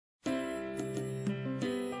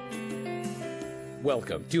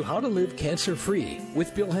Welcome to How to Live Cancer-Free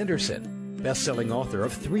with Bill Henderson, best-selling author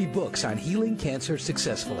of 3 books on healing cancer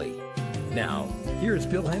successfully. Now, here's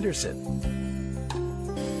Bill Henderson.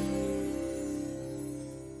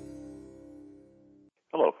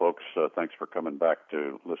 Hello, folks. Thanks for coming back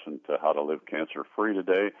to listen to How to Live Cancer-Free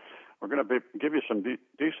today. We're going to give you some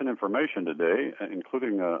decent information today,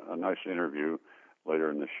 including a nice interview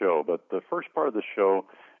later in the show. But the first part of the show,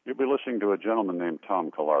 you'll be listening to a gentleman named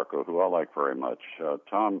Tom Calarco, who I like very much.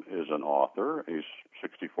 Tom is an author. He's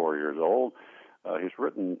 64 years old. He's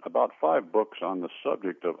written about 5 books on the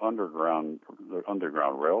subject of the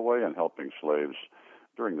Underground Railway and helping slaves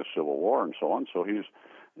during the Civil War and so on. So he's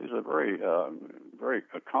a very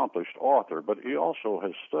accomplished author, but he also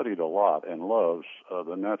has studied a lot and loves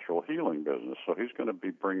the natural healing business. So he's going to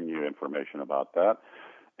be bringing you information about that.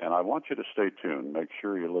 And I want you to stay tuned. Make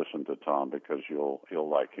sure you listen to Tom because you'll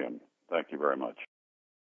like him. Thank you very much.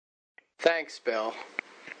 Thanks, Bill.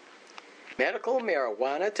 Medical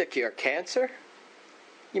marijuana to cure cancer?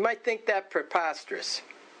 You might think that preposterous.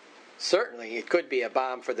 Certainly, it could be a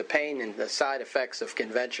balm for the pain and the side effects of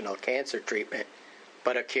conventional cancer treatment.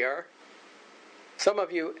 But a cure? Some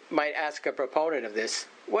of you might ask a proponent of this,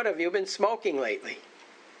 what have you been smoking lately?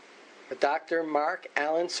 But Dr. Mark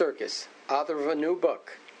Alan Sirkis, author of a new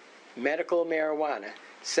book, Medical Marijuana,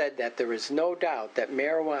 said that there is no doubt that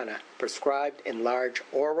marijuana prescribed in large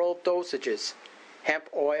oral dosages, hemp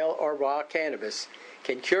oil or raw cannabis,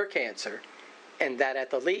 can cure cancer, and that at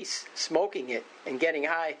the least, smoking it and getting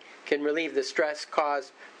high can relieve the stress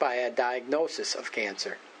caused by a diagnosis of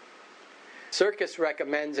cancer. Sirkis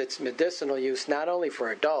recommends its medicinal use not only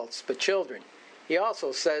for adults, but children. He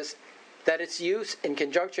also says that its use in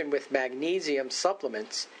conjunction with magnesium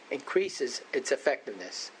supplements increases its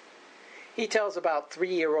effectiveness. He tells about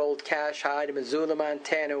 3-year-old Cash Hyde of Missoula,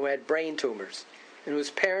 Montana, who had brain tumors, and whose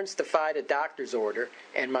parents defied a doctor's order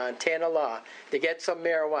and Montana law to get some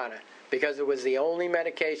marijuana because it was the only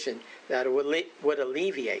medication that would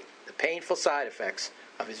alleviate the painful side effects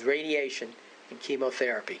of his radiation and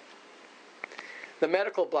chemotherapy. The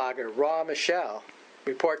medical blogger Raw Michelle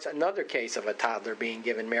reports another case of a toddler being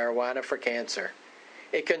given marijuana for cancer.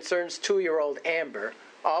 It concerns 2-year-old Amber,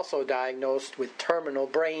 also diagnosed with terminal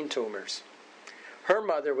brain tumors. Her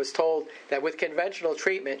mother was told that with conventional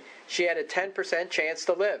treatment, she had a 10% chance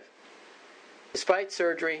to live. Despite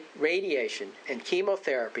surgery, radiation, and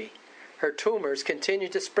chemotherapy, her tumors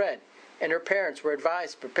continued to spread, and her parents were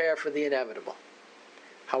advised to prepare for the inevitable.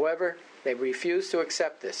 However, they refused to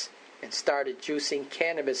accept this and started juicing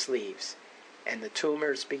cannabis leaves, and the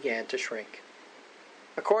tumors began to shrink.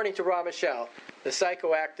 According to Raw Michelle, the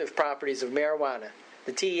psychoactive properties of marijuana,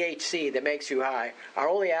 the THC that makes you high, are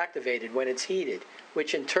only activated when it's heated,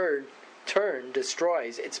 which in turn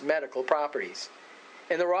destroys its medical properties.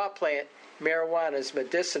 In the raw plant, marijuana's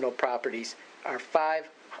medicinal properties are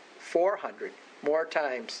 400 more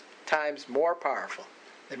times more powerful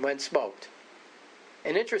than when smoked.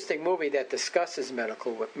 An interesting movie that discusses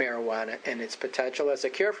medical marijuana and its potential as a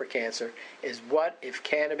cure for cancer is What If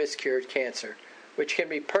Cannabis Cured Cancer, which can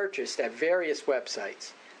be purchased at various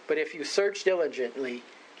websites, but if you search diligently,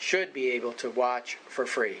 should be able to watch for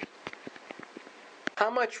free. How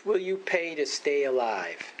much will you pay to stay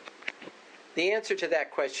alive? The answer to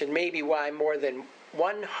that question may be why more than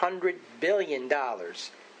 $100 billion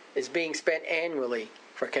is being spent annually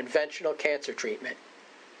for conventional cancer treatment.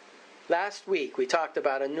 Last week, we talked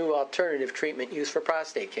about a new alternative treatment used for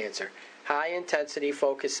prostate cancer, high-intensity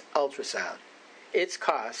focused ultrasound. Its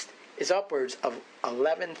cost is upwards of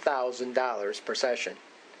 $11,000 per session.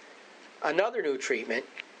 Another new treatment,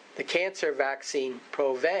 the cancer vaccine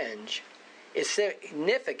Provenge, is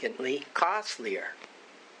significantly costlier.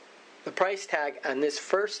 The price tag on this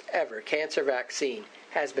first ever cancer vaccine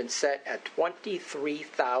has been set at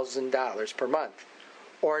 $23,000 per month,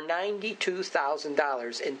 or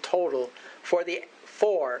 $92,000 in total for the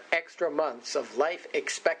 4 extra months of life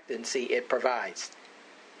expectancy it provides.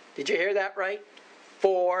 Did you hear that right?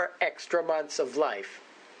 4 extra months of life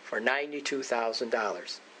for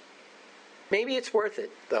 $92,000. Maybe it's worth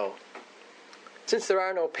it, though, since there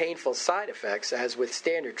are no painful side effects as with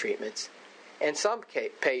standard treatments, and some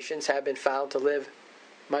patients have been found to live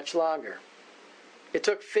much longer. It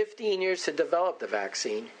took 15 years to develop the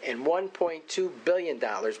vaccine, and $1.2 billion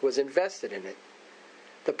was invested in it.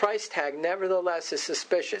 The price tag nevertheless is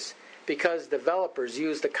suspicious because developers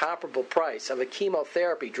used the comparable price of a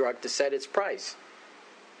chemotherapy drug to set its price.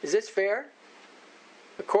 Is this fair?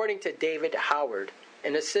 According to David Howard,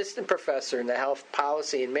 an assistant professor in the Health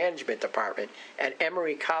Policy and Management Department at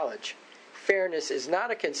Emory College, fairness is not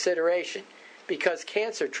a consideration because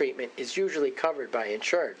cancer treatment is usually covered by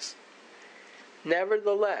insurance.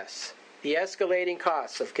 Nevertheless, the escalating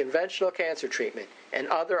costs of conventional cancer treatment and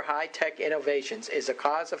other high-tech innovations is a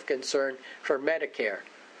cause of concern for Medicare,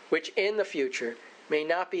 which in the future may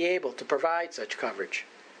not be able to provide such coverage.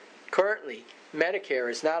 Currently, Medicare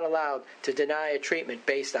is not allowed to deny a treatment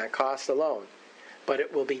based on cost alone, but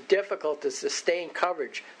it will be difficult to sustain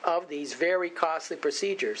coverage of these very costly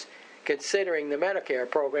procedures considering the Medicare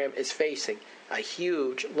program is facing a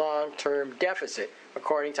huge long-term deficit,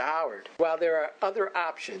 according to Howard. While there are other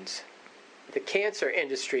options, the cancer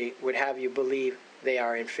industry would have you believe they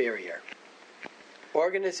are inferior.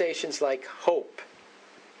 Organizations like HOPE,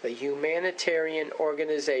 the humanitarian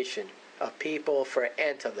organization of People for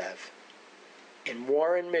Antilev, in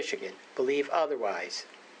Warren, Michigan, believe otherwise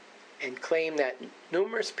and claim that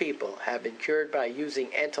numerous people have been cured by using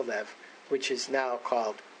Antilev, which is now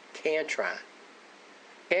called Cantron.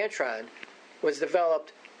 Cantron was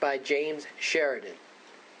developed by James Sheridan,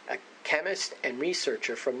 a chemist and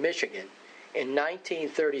researcher from Michigan, in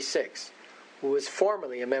 1936, who was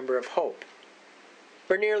formerly a member of HOPE.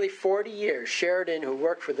 For nearly 40 years, Sheridan, who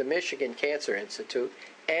worked for the Michigan Cancer Institute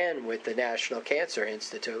and with the National Cancer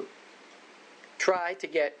Institute, tried to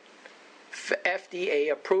get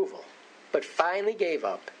FDA approval, but finally gave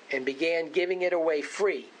up and began giving it away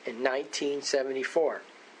free in 1974.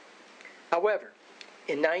 However,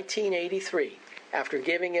 in 1983, after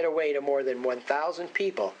giving it away to more than 1,000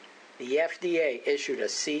 people, the FDA issued a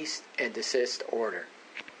cease and desist order.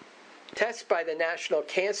 Tests by the National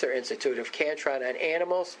Cancer Institute of Cantron on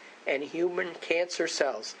animals and human cancer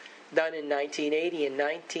cells done in 1980 and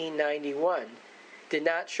 1991 did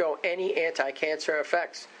not show any anti-cancer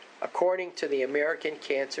effects, according to the American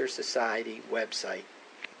Cancer Society website.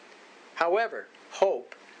 However,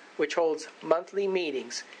 HOPE, which holds monthly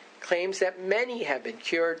meetings, claims that many have been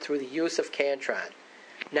cured through the use of Cantron,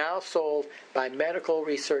 now sold by Medical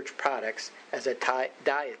Research Products as a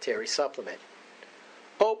dietary supplement.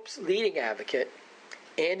 HOPE's leading advocate,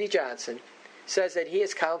 Andy Johnson, says that he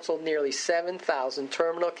has counseled nearly 7,000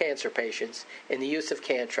 terminal cancer patients in the use of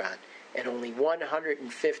Cantron, and only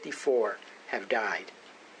 154 have died.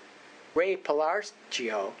 Ray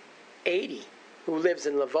Palarcio, 80, who lives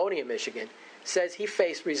in Livonia, Michigan, says he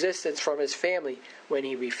faced resistance from his family when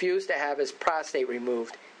he refused to have his prostate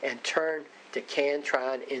removed and turned to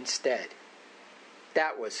Cantron instead.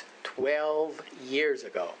 That was 12 years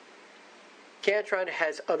ago. Cantron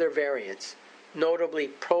has other variants, notably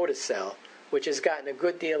Protocell, which has gotten a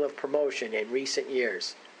good deal of promotion in recent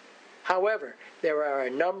years. However, there are a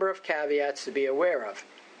number of caveats to be aware of,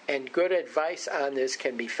 and good advice on this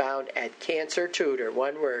can be found at Cancer Tutor,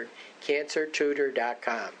 one word,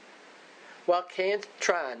 cancertutor.com. While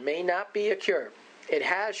Cantron may not be a cure, it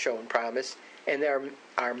has shown promise, and there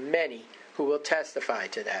are many who will testify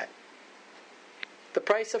to that. The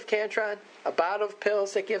price of Cantron, a bottle of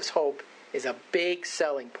pills that gives hope, is a big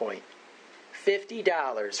selling point.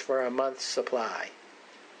 $50 for a month's supply.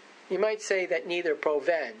 You might say that neither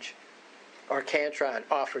Provenge or Cantron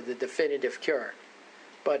offer the definitive cure,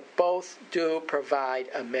 but both do provide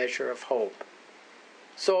a measure of hope.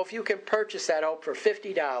 So if you can purchase that hope for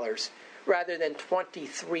 $50 rather than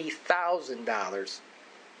 $23,000,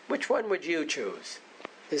 which one would you choose?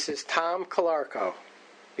 This is Tom Calarco.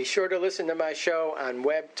 Be sure to listen to my show on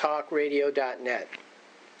webtalkradio.net,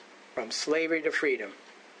 From Slavery to Freedom,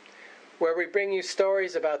 where we bring you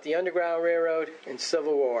stories about the Underground Railroad and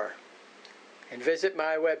Civil War. And visit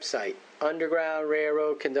my website,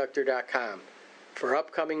 undergroundrailroadconductor.com, for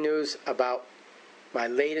upcoming news about my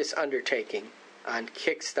latest undertaking on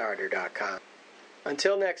Kickstarter.com.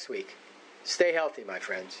 Until next week, stay healthy, my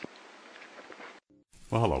friends.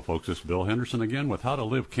 Well, hello, folks. This is Bill Henderson again with How to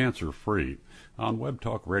Live Cancer-Free on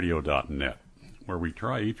webtalkradio.net, where we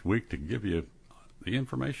try each week to give you the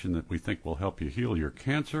information that we think will help you heal your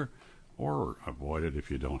cancer or avoid it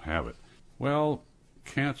if you don't have it. Well,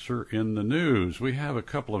 cancer in the news. We have a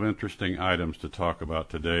couple of interesting items to talk about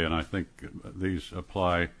today, and I think these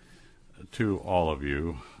apply to all of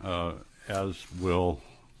you, as will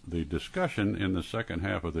the discussion in the second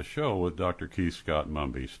half of the show with Dr. Keith Scott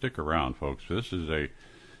Mumby. Stick around, folks. This is a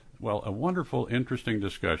wonderful, interesting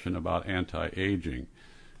discussion about anti-aging.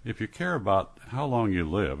 If you care about how long you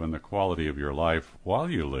live and the quality of your life while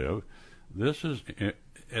you live, this is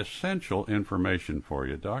essential information for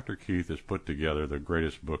you. Dr. Keith has put together the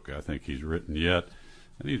greatest book I think he's written yet,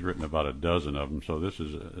 and he's written about a dozen of them, so this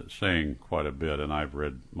is saying quite a bit, and I've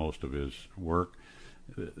read most of his work.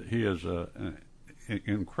 He is an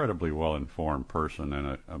incredibly well-informed person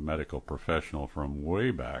and a medical professional from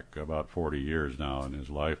way back, about 40 years now in his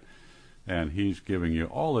life, and he's giving you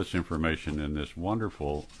all this information in this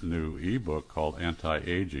wonderful new ebook called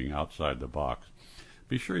Anti-Aging Outside the Box.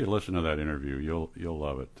 Be sure you listen to that interview. You'll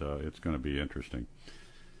love it. It's going to be interesting.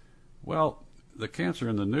 Well, the cancer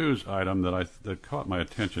in the news item that caught my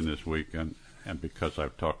attention this week, and because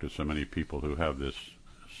I've talked to so many people who have this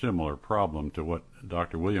similar problem to what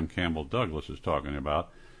Dr. William Campbell Douglas is talking about,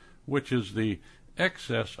 which is the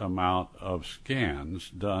excess amount of scans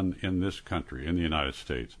done in this country, in the United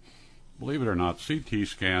States. Believe it or not, CT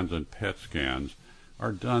scans and PET scans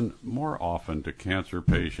are done more often to cancer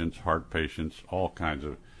patients, heart patients, all kinds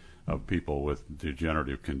of people with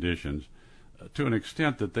degenerative conditions, to an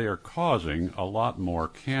extent that they are causing a lot more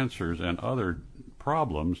cancers and other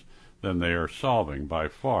problems than they are solving by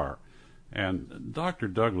far. And Dr.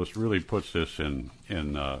 Douglas really puts this in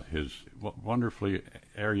his wonderfully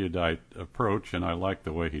erudite approach, and I like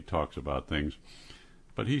the way he talks about things.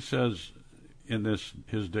 But he says in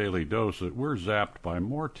his daily dose that we're zapped by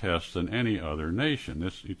more tests than any other nation.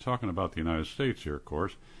 He's talking about the United States here, of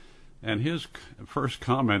course. And his first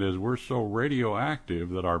comment is, we're so radioactive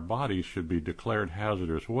that our bodies should be declared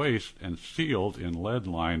hazardous waste and sealed in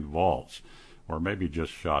lead-lined vaults, or maybe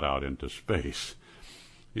just shot out into space.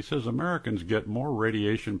 He says Americans get more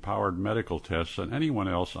radiation-powered medical tests than anyone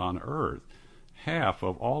else on Earth. Half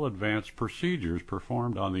of all advanced procedures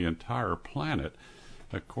performed on the entire planet,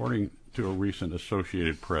 according to a recent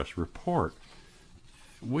Associated Press report.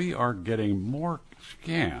 We are getting more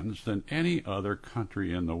scans than any other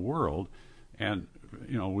country in the world, and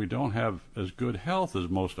we don't have as good health as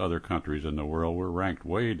most other countries in the world. We're ranked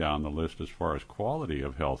way down the list as far as quality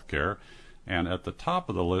of health care, and at the top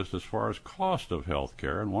of the list as far as cost of health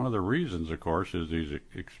care. And one of the reasons, of course, is these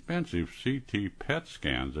expensive CT PET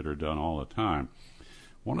scans that are done all the time.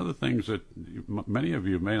 One of the things that many of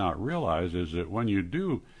you may not realize is that when you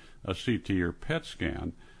do a CT or PET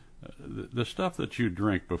scan, the stuff that you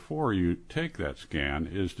drink before you take that scan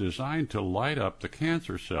is designed to light up the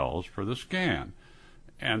cancer cells for the scan.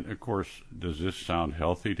 And, of course, does this sound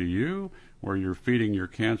healthy to you, where you're feeding your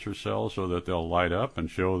cancer cells so that they'll light up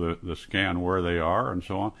and show the scan where they are and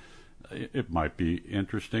so on? It might be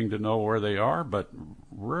interesting to know where they are, but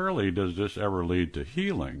rarely does this ever lead to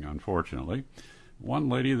healing, unfortunately. One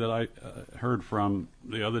lady that I heard from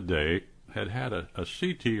the other day had a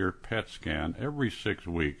CT or PET scan every 6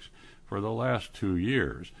 weeks for the last 2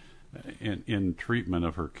 years in treatment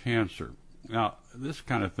of her cancer. Now, this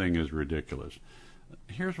kind of thing is ridiculous.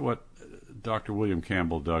 Here's what Dr. William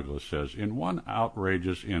Campbell Douglas says. In one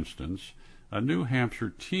outrageous instance, a New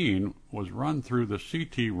Hampshire teen was run through the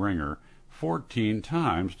CT ringer 14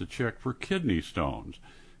 times to check for kidney stones,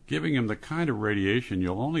 giving him the kind of radiation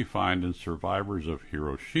you'll only find in survivors of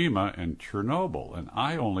Hiroshima and Chernobyl, and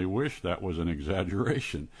I only wish that was an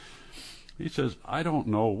exaggeration. He says, I don't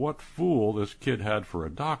know what fool this kid had for a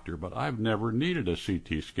doctor, but I've never needed a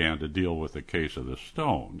CT scan to deal with a case of the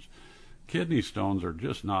stones. Kidney stones are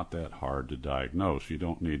just not that hard to diagnose. You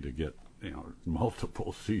don't need to get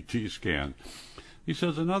multiple CT scans. He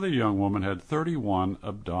says another young woman had 31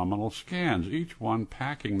 abdominal scans, each one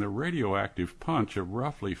packing the radioactive punch of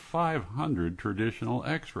roughly 500 traditional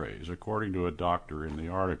x-rays, according to a doctor in the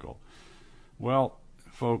article. Well,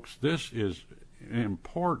 folks, this is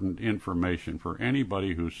important information for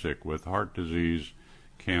anybody who's sick with heart disease,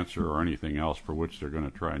 cancer, or anything else for which they're going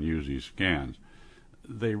to try and use these scans.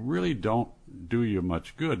 They really don't do you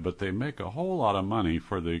much good, but they make a whole lot of money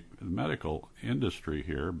for the medical industry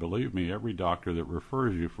here. Believe me, every doctor that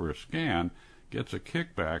refers you for a scan gets a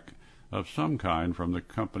kickback of some kind from the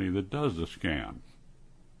company that does the scan.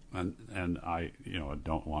 And I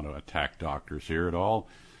don't want to attack doctors here at all.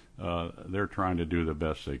 They're trying to do the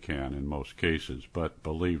best they can in most cases, but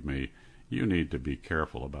believe me, you need to be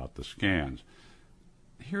careful about the scans.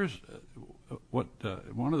 Here's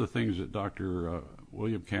one of the things that Dr.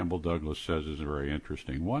 William Campbell Douglas says is very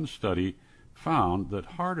interesting. One study found that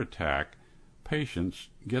heart attack patients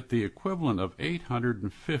get the equivalent of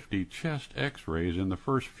 850 chest x-rays in the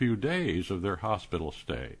first few days of their hospital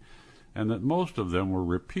stay, and that most of them were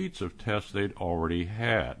repeats of tests they'd already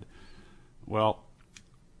had. Well,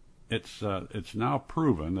 it's now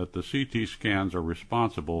proven that the CT scans are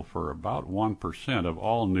responsible for about 1% of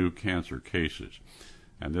all new cancer cases,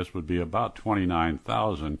 and this would be about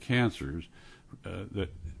 29,000 cancers that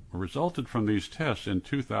resulted from these tests in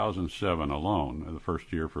 2007 alone, the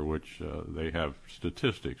first year for which they have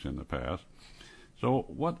statistics in the past. So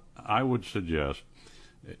what I would suggest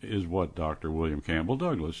is what Dr. William Campbell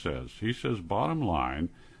Douglas says. He says, bottom line,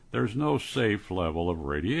 there's no safe level of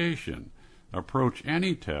radiation. Approach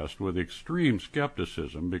any test with extreme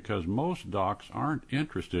skepticism because most docs aren't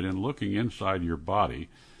interested in looking inside your body,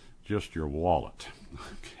 just your wallet.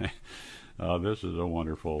 Okay. This is a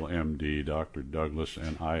wonderful MD, Dr. Douglas,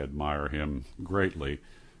 and I admire him greatly.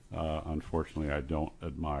 Unfortunately, I don't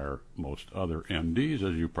admire most other MDs,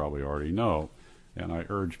 as you probably already know, and I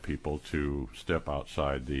urge people to step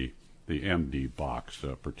outside the MD box,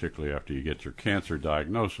 particularly after you get your cancer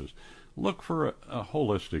diagnosis. Look for a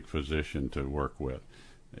holistic physician to work with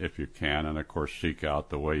if you can, and of course seek out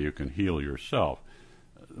the way you can heal yourself.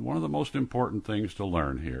 One of the most important things to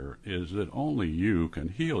learn here is that only you can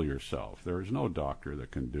heal yourself. There is no doctor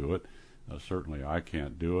that can do it. Certainly I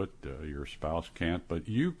can't do it. Your spouse can't, but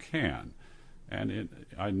you can. And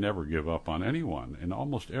I never give up on anyone. In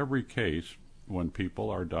almost every case, when people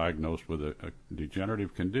are diagnosed with a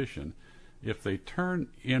degenerative condition, if they turn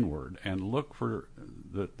inward and look for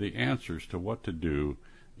the answers to what to do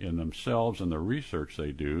in themselves and the research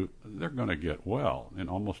they do, they're going to get well in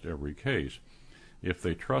almost every case. If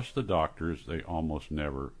they trust the doctors, they almost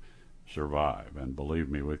never survive. And believe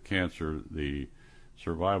me, with cancer, the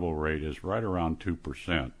survival rate is right around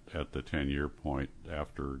 2% at the 10-year point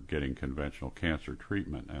after getting conventional cancer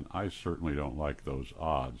treatment, and I certainly don't like those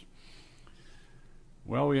odds.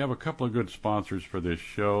 Well, we have a couple of good sponsors for this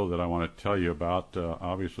show that I want to tell you about.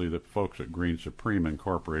 Obviously, the folks at Green Supreme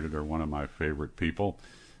Incorporated are one of my favorite people.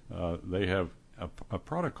 They have a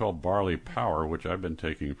product called Barley Power, which I've been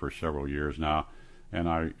taking for several years now, and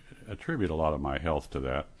I attribute a lot of my health to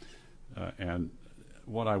that. And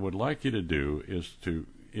what I would like you to do is to,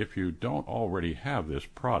 if you don't already have this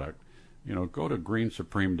product, go to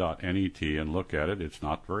greensupreme.net and look at it. It's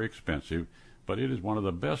not very expensive, but it is one of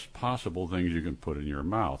the best possible things you can put in your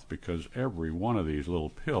mouth, because every one of these little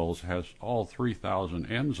pills has all 3,000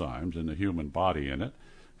 enzymes in the human body in it,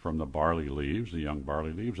 from the barley leaves, the young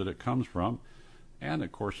barley leaves that it comes from. And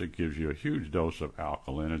of course it gives you a huge dose of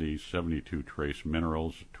alkalinity, 72 trace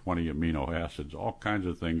minerals, 20 amino acids, all kinds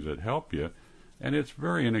of things that help you. And it's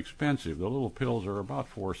very inexpensive. The little pills are about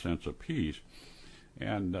 4 cents a piece.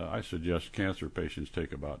 And I suggest cancer patients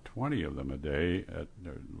take about 20 of them a day, at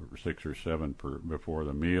 6 or 7 before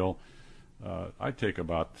the meal. I take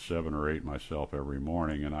about 7 or 8 myself every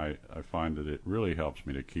morning, and I find that it really helps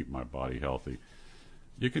me to keep my body healthy.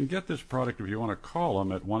 You can get this product if you want to call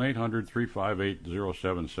them at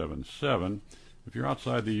 1-800-358-0777. If you're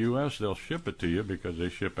outside the U.S., they'll ship it to you because they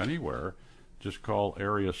ship anywhere. Just call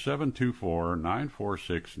area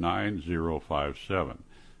 724-946-9057.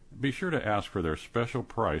 Be sure to ask for their special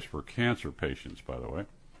price for cancer patients, by the way.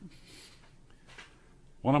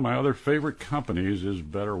 One of my other favorite companies is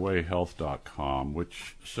BetterWayHealth.com,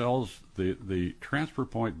 which sells the Transfer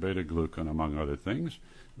Point Beta-Glucan, among other things.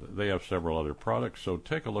 They have several other products, so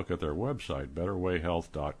take a look at their website,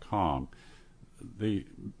 BetterWayHealth.com. The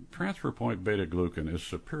Transfer Point Beta-Glucan is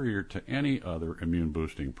superior to any other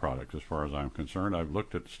immune-boosting product, as far as I'm concerned. I've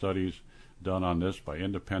looked at studies done on this by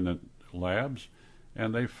independent labs,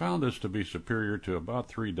 and they found this to be superior to about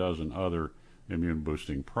 3 dozen other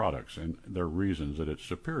immune-boosting products, and there are reasons that it's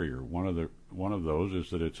superior. One of those is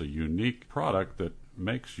that it's a unique product that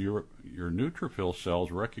makes your neutrophil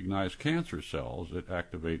cells recognize cancer cells. It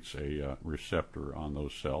activates a receptor on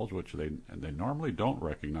those cells, which they normally don't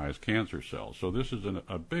recognize cancer cells. So this is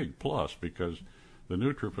a big plus, because the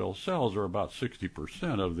neutrophil cells are about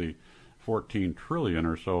 60% of the 14 trillion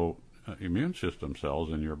or so immune system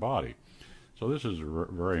cells in your body. So this is a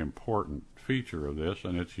very important feature of this,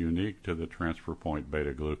 and it's unique to the Transfer Point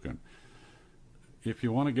Beta-Glucan. If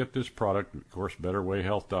you want to get this product, of course,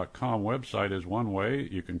 BetterWayHealth.com website is one way.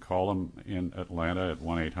 You can call them in Atlanta at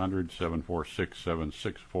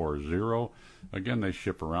 1-800-746-7640. Again, they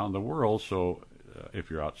ship around the world, so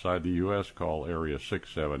if you're outside the U.S., call area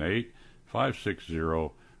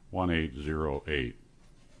 678-560-1808.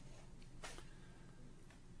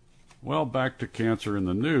 Well, back to cancer in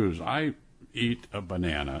the news. I eat a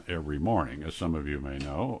banana every morning, as some of you may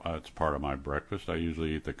know. It's part of my breakfast. I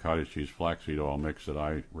usually eat the cottage cheese flaxseed oil mix that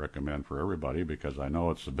I recommend for everybody, because I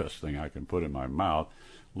know it's the best thing I can put in my mouth,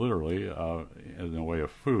 literally, in the way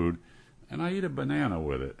of food. And I eat a banana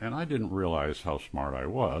with it. And I didn't realize how smart I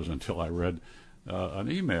was until I read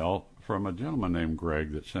an email from a gentleman named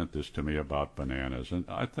Greg that sent this to me about bananas. And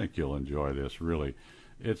I think you'll enjoy this, really.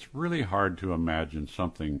 It's really hard to imagine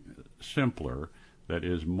something simpler that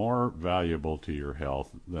is more valuable to your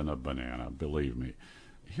health than a banana, believe me.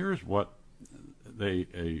 Here's what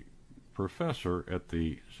a professor at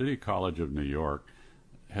the City College of New York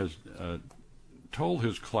has told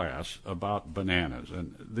his class about bananas.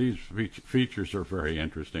 And these features are very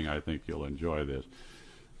interesting. I think you'll enjoy this.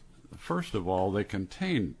 First of all, they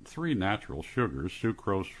contain 3 natural sugars,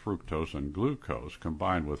 sucrose, fructose, and glucose,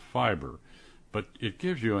 combined with fiber. but it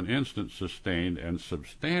gives you an instant, sustained, and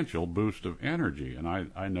substantial boost of energy, and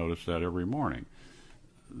I notice that every morning.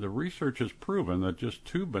 The research has proven that just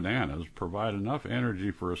 2 bananas provide enough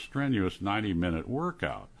energy for a strenuous 90-minute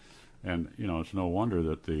workout. And, it's no wonder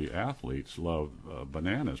that the athletes love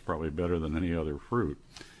bananas probably better than any other fruit.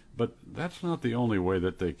 But that's not the only way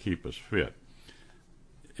that they keep us fit.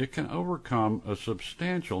 It can overcome a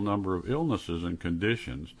substantial number of illnesses and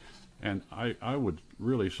conditions. And I would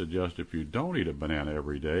really suggest if you don't eat a banana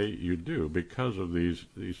every day, you do, because of these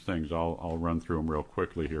things. I'll run through them real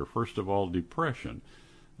quickly here. First of all, depression.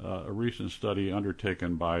 A recent study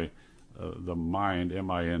undertaken by the MIND,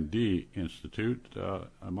 M-I-N-D Institute,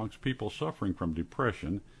 amongst people suffering from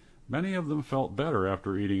depression, many of them felt better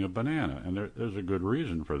after eating a banana, and there's a good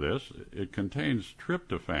reason for this. It contains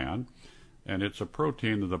tryptophan, and it's a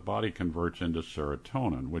protein that the body converts into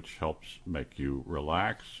serotonin, which helps make you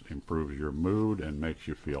relax, improves your mood, and makes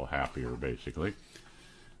you feel happier, basically.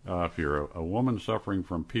 If you're a woman suffering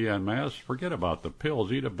from PMS, forget about the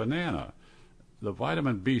pills, eat a banana. The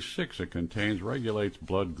vitamin B6 it contains regulates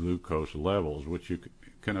blood glucose levels, which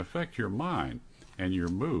can affect your mind and your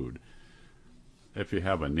mood. If you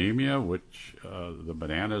have anemia, which the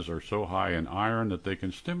bananas are so high in iron that they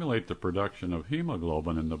can stimulate the production of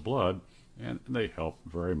hemoglobin in the blood, and they help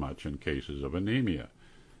very much in cases of anemia.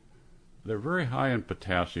 They're very high in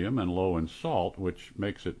potassium and low in salt, which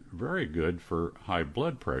makes it very good for high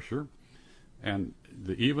blood pressure. And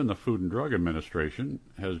even the Food and Drug Administration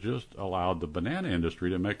has just allowed the banana industry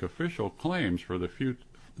to make official claims for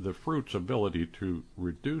the fruit's ability to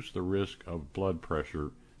reduce the risk of blood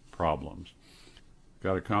pressure problems.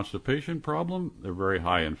 Got a constipation problem? They're very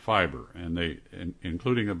high in fiber, and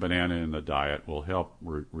including a banana in the diet will help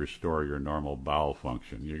restore your normal bowel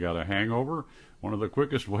function. You got a hangover? One of the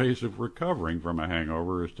quickest ways of recovering from a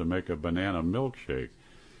hangover is to make a banana milkshake.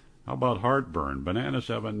 How about heartburn? Bananas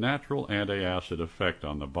have a natural antacid effect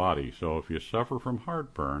on the body, so if you suffer from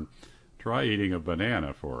heartburn, try eating a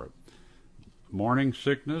banana for it. Morning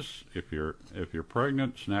sickness, if you're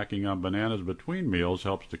pregnant, snacking on bananas between meals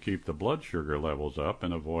helps to keep the blood sugar levels up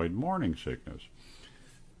and avoid morning sickness.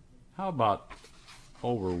 How about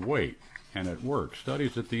overweight? And it works.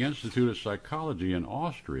 Studies at the Institute of Psychology in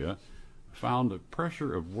Austria found that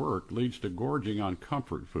pressure of work leads to gorging on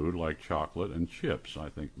comfort food like chocolate and chips. I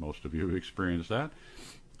think most of you have experienced that.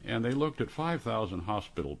 And they looked at 5,000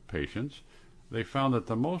 hospital patients. They found that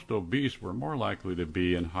the most obese were more likely to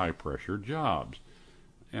be in high-pressure jobs.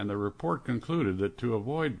 And the report concluded that to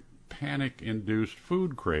avoid panic-induced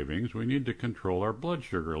food cravings, we need to control our blood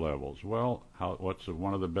sugar levels. Well, what's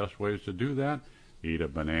one of the best ways to do that? Eat a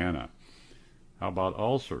banana. How about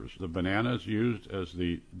ulcers? The banana is used as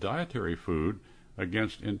the dietary food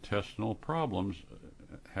against intestinal problems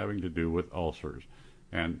having to do with ulcers.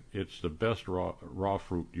 And it's the best raw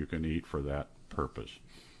fruit you can eat for that purpose.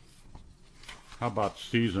 How about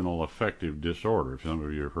seasonal affective disorder? Some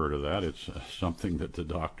of you have heard of that. It's something that the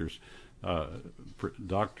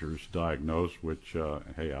doctors diagnose, which,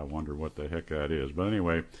 hey, I wonder what the heck that is. But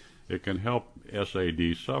anyway, it can help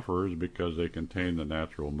SAD sufferers because they contain the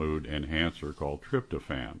natural mood enhancer called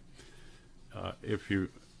tryptophan. If you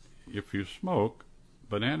smoke,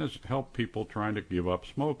 bananas help people trying to give up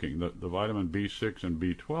smoking. The vitamin B6 and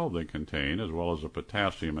B12 they contain, as well as the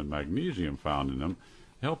potassium and magnesium found in them,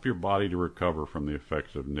 help your body to recover from the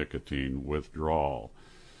effects of nicotine withdrawal.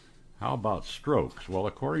 How about strokes? Well,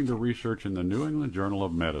 according to research in the New England Journal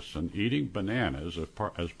of Medicine, eating bananas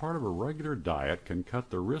as part of a regular diet can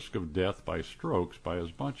cut the risk of death by strokes by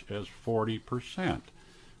as much as 40%.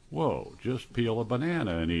 Whoa, just peel a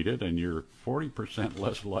banana and eat it, and you're 40%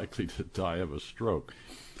 less likely to die of a stroke.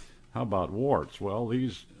 How about warts? Well,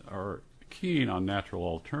 these are keen on natural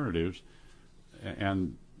alternatives,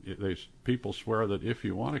 and people swear that if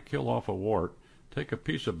you want to kill off a wart, take a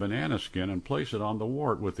piece of banana skin and place it on the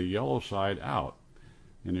wart with the yellow side out.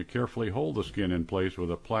 And you carefully hold the skin in place with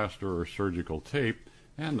a plaster or surgical tape,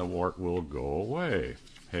 and the wart will go away.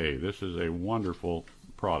 Hey, this is a wonderful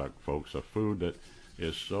product, folks, a food that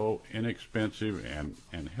is so inexpensive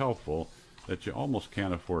and helpful that you almost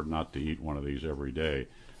can't afford not to eat one of these every day.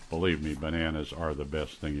 Believe me, bananas are the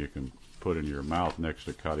best thing you can put in your mouth next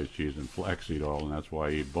to cottage cheese and flaxseed oil, and that's why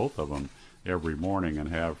I eat both of them every morning and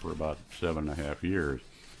have for about 7.5 years.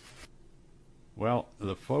 Well,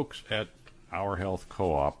 the folks at Our Health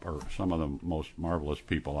Co-op are some of the most marvelous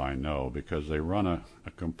people I know, because they run a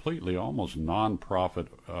completely almost non-profit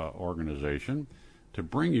organization to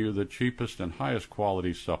bring you the cheapest and highest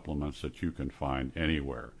quality supplements that you can find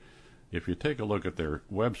anywhere. If you take a look at their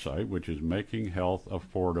website, which is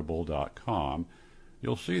makinghealthaffordable.com,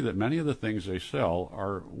 you'll see that many of the things they sell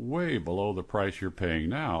are way below the price you're paying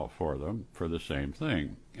now for them for the same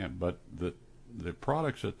thing. But the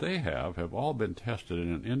products that they have all been tested in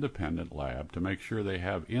an independent lab to make sure they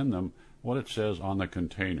have in them what it says on the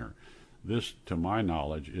container. This, to my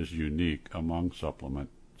knowledge, is unique among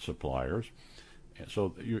supplement suppliers.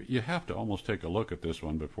 So you have to almost take a look at this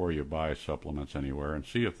one before you buy supplements anywhere and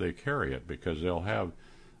see if they carry it, because they'll have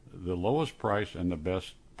the lowest price and the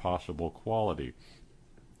best possible quality.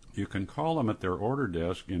 You can call them at their order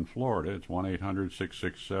desk in Florida. It's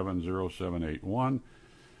 1-800-667-0781.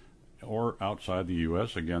 Or outside the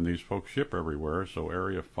U.S. Again, these folks ship everywhere, so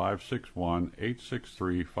area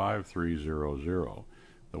 561-863-5300.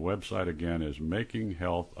 The website again is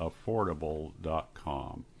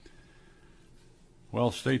makinghealthaffordable.com. Well,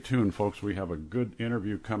 stay tuned, folks. We have a good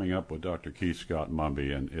interview coming up with Dr. Keith Scott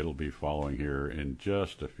Mumby, and it'll be following here in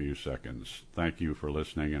just a few seconds. Thank you for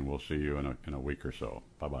listening, and we'll see you in a week or so.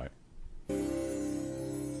 Bye-bye.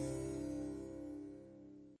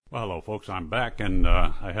 Well, hello, folks. I'm back, and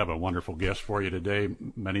I have a wonderful guest for you today.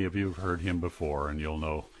 Many of you have heard him before, and you'll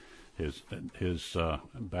know his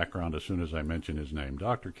background as soon as I mention his name.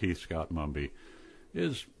 Dr. Keith Scott Mumby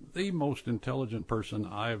is the most intelligent person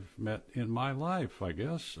I've met in my life, I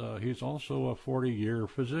guess. He's also a 40-year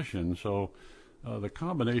physician, so the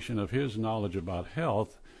combination of his knowledge about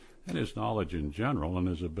health and his knowledge in general and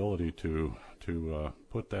his ability to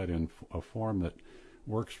put that in a form that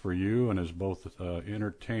works for you and is both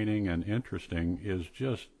entertaining and interesting is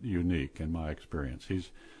just unique in my experience.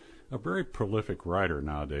 He's a very prolific writer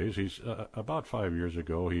nowadays. He's about 5 years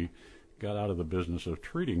ago, he got out of the business of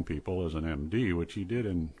treating people as an MD, which he did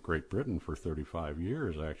in Great Britain for 35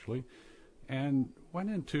 years, actually, and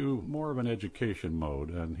went into more of an education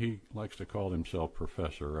mode. And he likes to call himself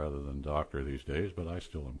professor rather than doctor these days, but I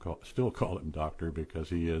still call him doctor because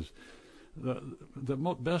he is the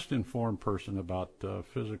best informed person about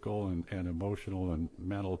physical and emotional and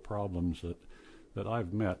mental problems that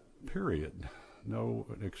I've met, period. No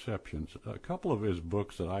exceptions. A couple of his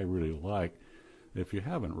books that I really like, if you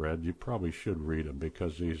haven't read, you probably should read them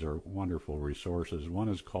because these are wonderful resources. One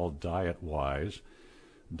is called Diet Wise,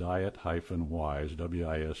 Diet-Wise,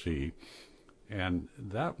 W-I-S-E, and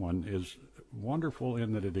that one is wonderful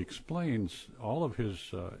in that it explains all of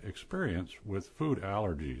his experience with food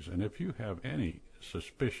allergies. And if you have any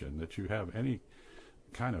suspicion that you have any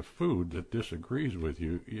kind of food that disagrees with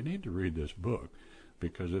you, you need to read this book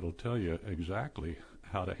because it'll tell you exactly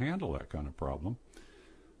how to handle that kind of problem.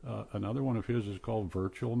 Another one of his is called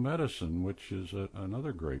Virtual Medicine, which is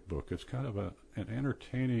another great book. It's kind of an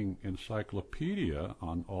entertaining encyclopedia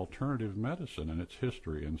on alternative medicine and its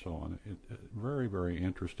history and so on. Very, very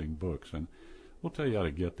interesting books, and we'll tell you how to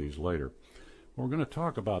get these later. What we're going to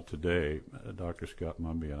talk about today, Dr. Scott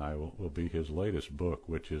Mumby and I, will be his latest book,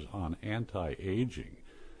 which is on anti-aging.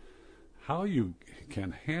 How you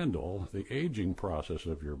can handle the aging process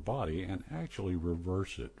of your body and actually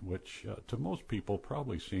reverse it, which to most people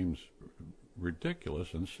probably seems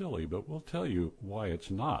ridiculous and silly, but we'll tell you why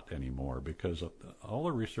it's not anymore, because all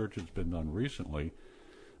the research that's been done recently,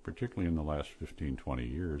 particularly in the last 15, 20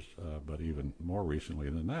 years, but even more recently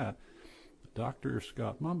than that, Dr.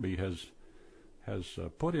 Scott Mumby has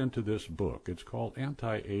put into this book. It's called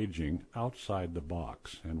Anti-Aging Outside the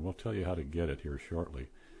Box, and we'll tell you how to get it here shortly.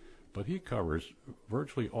 But he covers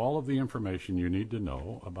virtually all of the information you need to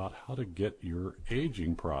know about how to get your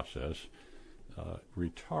aging process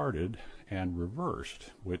retarded and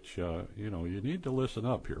reversed, which, you need to listen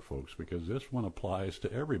up here, folks, because this one applies to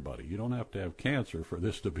everybody. You don't have to have cancer for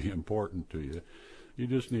this to be important to you. You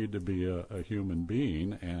just need to be a human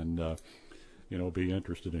being and, be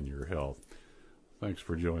interested in your health. Thanks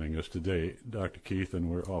for joining us today, Dr. Keith, and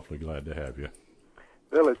we're awfully glad to have you.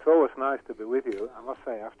 Bill, it's always nice to be with you. I must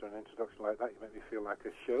say, after an introduction like that, you make me feel like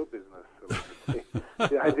a show business.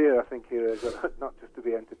 The idea, I think, here is not just to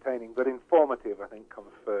be entertaining, but informative, I think,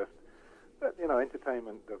 comes first. But,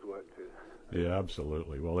 entertainment does work too. Yeah,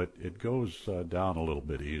 absolutely. Well, it goes down a little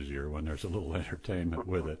bit easier when there's a little entertainment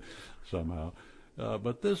with it somehow.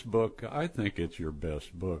 But this book, I think it's your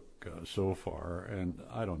best book so far, and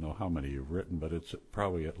I don't know how many you've written, but it's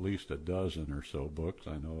probably at least a dozen or so books.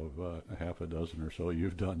 I know of half a dozen or so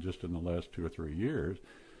you've done just in the last 2 or 3 years.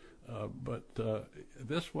 But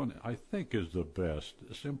this one, I think, is the best,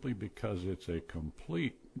 simply because it's a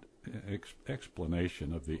complete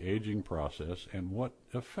explanation of the aging process and what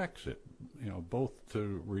affects it, both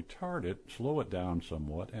to retard it, slow it down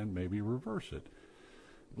somewhat, and maybe reverse it.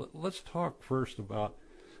 Let's talk first about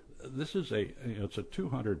this is it's a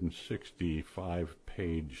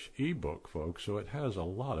 265-page ebook, folks, so it has a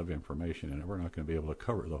lot of information in it. We're not going to be able to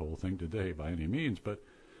cover the whole thing today by any means, but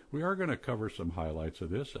we are going to cover some highlights of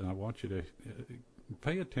this, and I want you to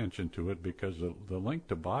pay attention to it because the link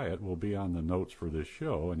to buy it will be on the notes for this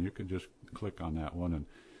show, and you can just click on that one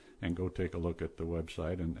and go take a look at the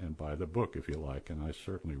website and buy the book if you like, and I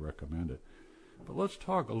certainly recommend it. But let's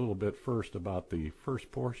talk a little bit first about the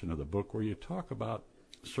first portion of the book where you talk about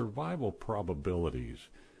survival probabilities.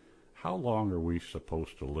 How long are we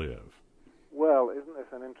supposed to live? Well, isn't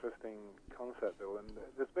this an interesting concept, Bill? And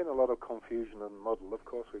there's been a lot of confusion and muddle. Of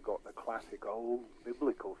course, we've got the classic old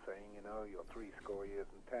biblical saying, you're 70 years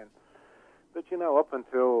and 10. But, up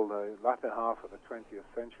until the latter half of the 20th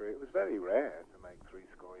century, it was very rare to make 70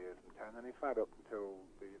 years and 10. And in fact, up until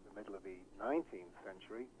the middle of the 19th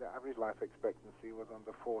century, the average life expectancy was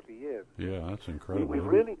under 40 years. Yeah, that's incredible. We've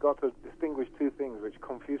really got to distinguish two things which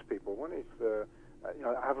confuse people. One is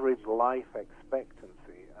average life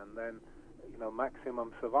expectancy, and then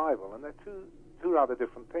maximum survival, and they're two rather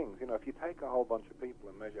different things. If you take a whole bunch of people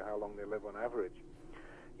and measure how long they live on average,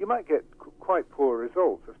 you might get quite poor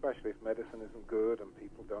results, especially if medicine isn't good and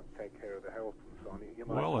people don't take care of their health and so on. You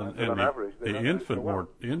might find that on average, the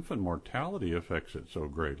infant mortality affects it so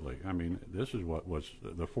greatly. I mean, this is what was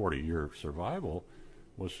the 40-year survival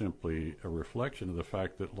was simply a reflection of the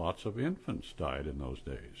fact that lots of infants died in those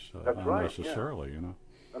days. That's unnecessarily, right,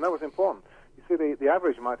 And that was important. You see, the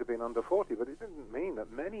average might have been under 40, but it didn't mean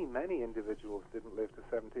that many individuals didn't live to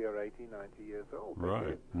 70 or 80, 90 years old.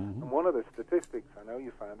 Right. Mm-hmm. And one of the statistics I know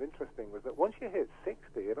you found interesting was that once you hit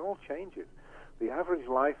 60, it all changes. The average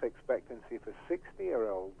life expectancy for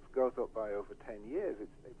 60-year-olds goes up by over 10 years.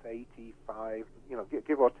 It's 85,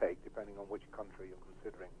 give or take, depending on which country you're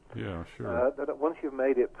considering. Yeah, sure. That once you've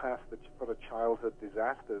made it past the sort of childhood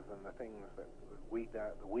disasters and the things that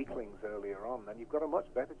the weaklings earlier on, then you've got a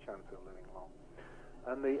much better chance of living long.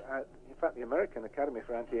 And in fact, the American Academy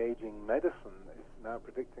for Anti-Aging Medicine is now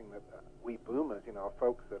predicting that we boomers,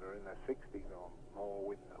 folks that are in their 60s or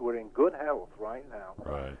more, who are in good health right now,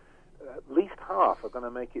 right, at least half are going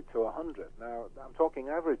to make it to 100. Now, I'm talking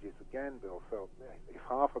averages again, Bill. So if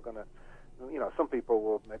half are going to, some people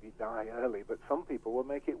will maybe die early, but some people will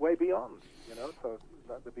make it way beyond. So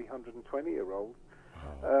that would be 120-year-olds.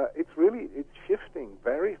 It's shifting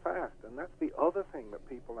very fast, and that's the other thing that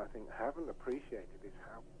people, I think, haven't appreciated is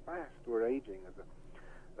how fast we're aging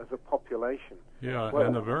as a population. Yeah,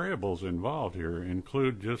 and the variables involved here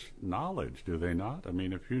include just knowledge, do they not? I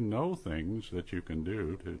mean, if you know things that you can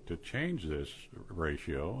do to change this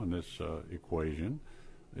ratio and this equation,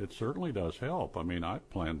 it certainly does help. I mean, I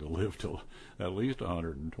plan to live till at least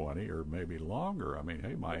 120 or maybe longer. I mean,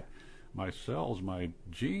 hey, my cells, my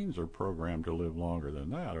genes are programmed to live longer than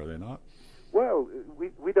that, are they not? Well,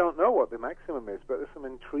 we don't know what the maximum is, but there's some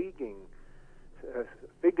intriguing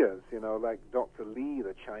figures, like Dr. Li,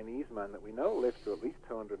 the Chinese man that we know lived to at least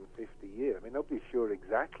 250 years. I mean, nobody's sure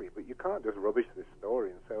exactly, but you can't just rubbish this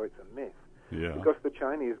story and say it's a myth. Yeah. Because the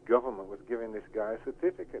Chinese government was giving this guy a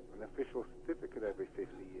certificate, an official certificate every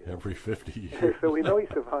 50 years. Every 50 years. So we know he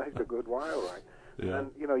survived a good while, right? Yeah.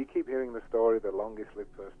 And, you keep hearing the story, the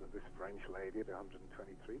longest-lived person is this French lady at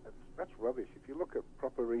 123. That's rubbish. If you look at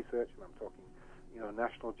proper research, and I'm talking,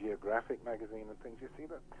 National Geographic magazine and things, you see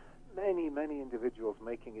that many individuals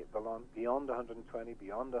making it beyond 120,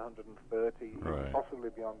 beyond 130, right, possibly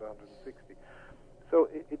beyond 160. So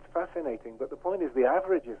it's fascinating, but the point is the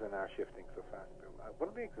averages are now shifting so fast, Bill. One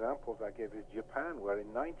of the examples I give is Japan, where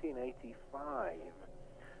in 1985,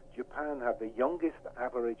 Japan had the youngest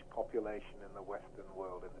average population in the Western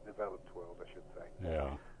world, in the developed world, I should say.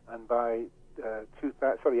 Yeah. And by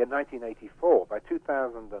 1984, by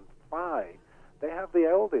 2005, they have the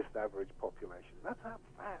eldest average population. That's how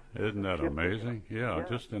fast. Isn't that amazing? Yeah,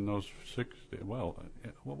 just in those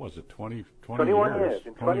what was it, 21 years?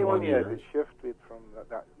 In 21 years, it shifted from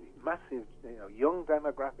that massive, young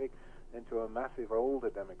demographic into a massive older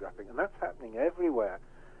demographic. And that's happening everywhere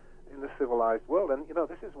in the civilized world. And,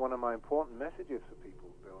 this is one of my important messages for people,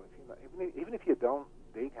 Bill. Even if you don't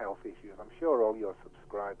dig health issues, I'm sure all your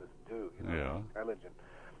subscribers do, intelligent.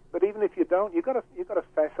 But even if you don't, you've got to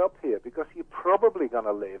fess up here, because you're probably going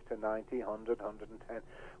to live to 90, 100, 110.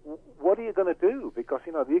 What are you going to do? Because,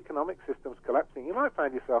 the economic system's collapsing. You might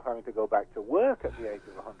find yourself having to go back to work at the age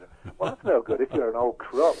of 100. Well, that's no good if you're an old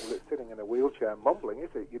crook that's sitting in a wheelchair mumbling,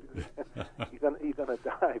 is it? You're going to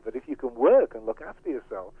die. But if you can work and look after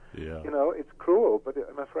yourself, it's cruel, but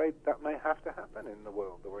I'm afraid that may have to happen in the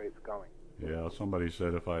world the way it's going. Yeah, somebody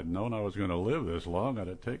said if I'd known I was going to live this long, I'd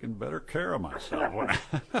have taken better care of myself.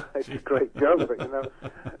 It's a great joke, but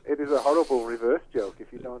it is a horrible reverse joke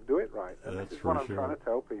if you don't do it right. And That's this is for what I'm sure. trying to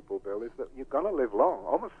tell people, Bill, is that you're going to live long.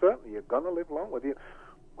 Almost certainly you're going to live long, whether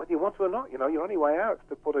you want to or not. Your only way out is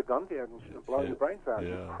to put a gun to your head and blow your brains out. Yeah.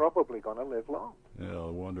 You're probably going to live long. Yeah,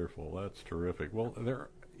 wonderful. That's terrific. Well,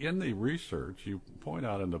 in the research, you point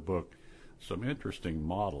out in the book some interesting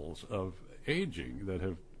models of aging that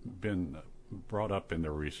have been brought up in the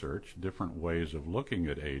research, different ways of looking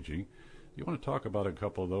at aging. You want to talk about a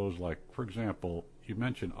couple of those, like, for example, you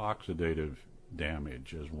mentioned oxidative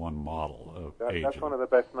damage as one model of aging. That's one of the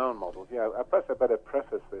best-known models, yeah. Perhaps I better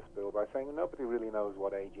preface this, Bill, by saying nobody really knows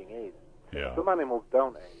what aging is. Yeah. Some animals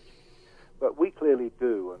don't age, but we clearly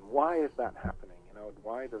do. And why is that happening?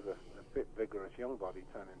 Why does a fit vigorous young body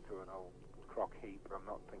turn into an old crock heap? I'm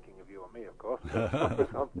not thinking of you or me, of course.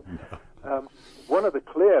 One of the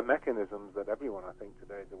clear mechanisms that everyone, I think,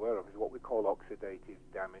 today is aware of is what we call oxidative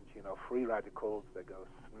damage. Free radicals, they go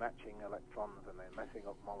snatching electrons and they're messing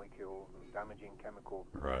up molecules and damaging chemicals.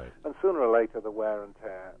 Right. And sooner or later, the wear and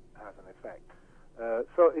tear has an effect.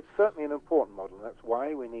 So it's certainly an important model, and that's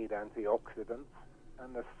why we need antioxidants.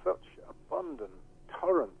 And there's such abundant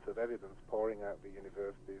torrents of evidence pouring out the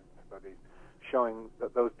universities studies showing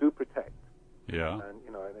that those do protect. Yeah. And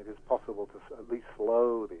it is possible to at least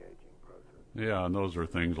slow the aging process. Yeah, and those are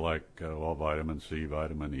things like vitamin C,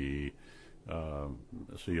 vitamin E,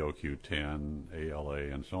 CoQ10, ALA,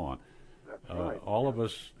 and so on. That's right. All of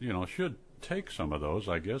us, should take some of those,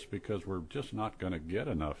 I guess, because we're just not going to get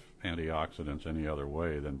enough antioxidants any other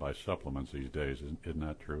way than by supplements these days. Isn't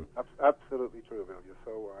that true? Absolutely true, Bill. You're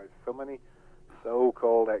so wise. So many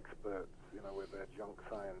so-called experts, with their junk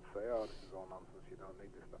science say, oh, this is all nonsense, you don't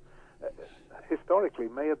need this stuff. Historically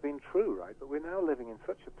may have been true, right? But we're now living in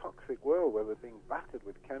such a toxic world where we're being battered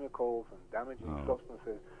with chemicals and damaging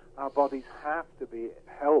substances. Our bodies have to be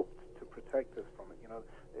helped to protect us from it.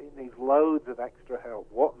 It needs loads of extra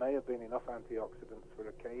help. What may have been enough antioxidants for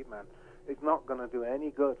a caveman is not going to do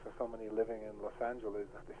any good for somebody living in Los Angeles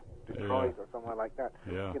or Detroit or somewhere like that.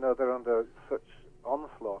 Yeah. They're under such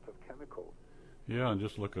onslaught of chemicals. Yeah, and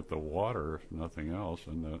just look at the water, if nothing else,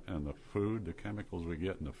 and the food, the chemicals we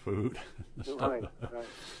get in the food, the stuff Right.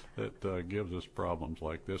 that gives us problems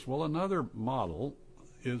like this. Well, another model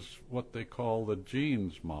is what they call the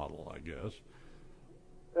genes model, I guess.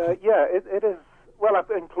 Yeah, it is. Well, I've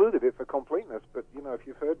included it for completeness, but, if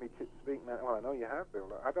you've heard me speak now, well, I know you have, Bill,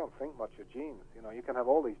 I don't think much of genes. You can have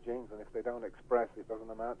all these genes, and if they don't express, it doesn't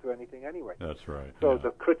amount to anything anyway. That's right. So yeah.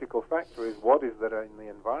 the critical factor is what is there in the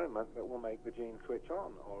environment that will make the gene switch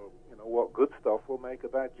on, or, what good stuff will make a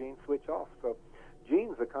bad gene switch off. So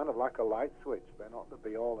genes are kind of like a light switch. They're not the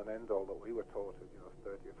be-all and end-all that we were taught,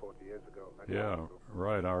 30 or 40 years ago. Yeah,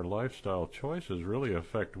 right. Our lifestyle choices really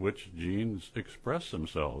affect which genes express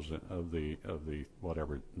themselves of the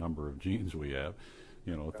whatever number of genes we have,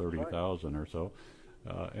 30,000 or so.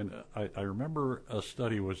 And I remember a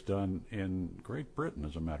study was done in Great Britain,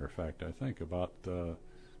 as a matter of fact, I think, about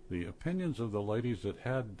the opinions of the ladies that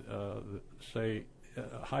had,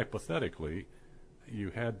 hypothetically, you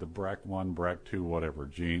had the BRCA1, BRCA2, whatever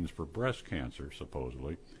genes for breast cancer,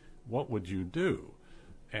 supposedly. What would you do?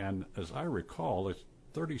 And as I recall, it's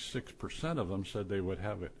 36% of them said they would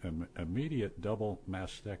have an immediate double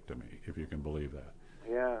mastectomy, if you can believe that.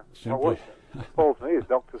 Yeah. Simply. What appalls me is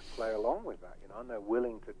doctors play along with that, and they're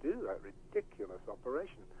willing to do that ridiculous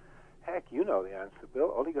operation. Heck, you know the answer, Bill.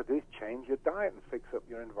 All you got to do is change your diet and fix up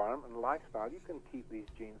your environment and lifestyle. You can keep these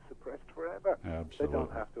genes suppressed forever. Absolutely. They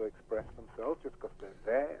don't have to express themselves just because they're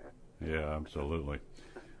there. Yeah, absolutely.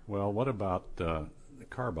 Well, what about the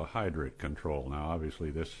carbohydrate control? Now, obviously,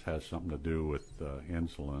 this has something to do with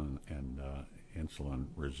insulin and insulin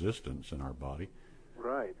resistance in our body.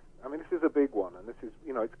 Right. I mean, this is a big one, and this is,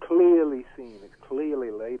 it's clearly seen, it's clearly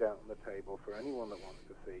laid out on the table for anyone that wants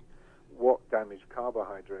to see what damage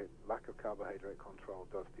lack of carbohydrate control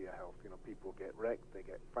does to your health. People get wrecked, they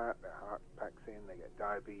get fat, their heart packs in, they get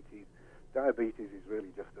diabetes. Diabetes is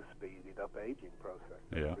really just a speeded up aging process.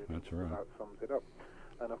 Yeah, really, that's right. That sums it up.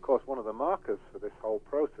 And of course, one of the markers for this whole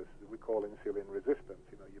process is we call insulin resistance.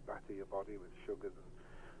 You batter your body with sugars and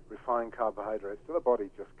refined carbohydrates till the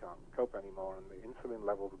body just can't cope anymore, and the insulin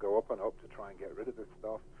levels go up and up to try and get rid of this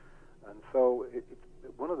stuff. And so it's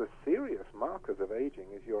one of the serious markers of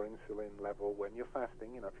aging is your insulin level when you're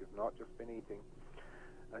fasting. If you've not just been eating,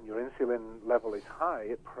 and your insulin level is high,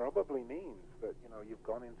 it probably means that you've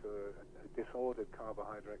gone into a disordered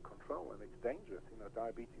carbohydrate control, and it's dangerous.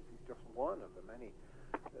 Diabetes is just one of the many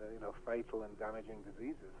fatal and damaging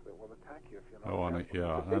diseases that will attack you if you're not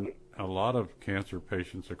careful. And a lot of cancer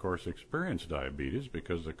patients, of course, experience diabetes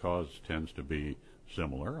because the cause tends to be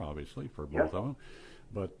similar, obviously, for both of them.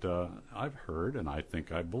 But I've heard, and I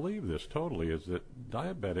think I believe this totally, is that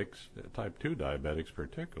diabetics, type 2 diabetics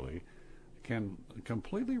particularly, can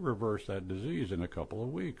completely reverse that disease in a couple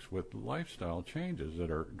of weeks with lifestyle changes that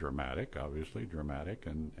are dramatic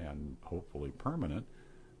and hopefully permanent.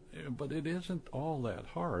 But it isn't all that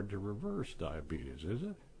hard to reverse diabetes, is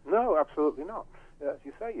it? No, absolutely not. As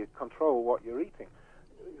you say, you control what you're eating.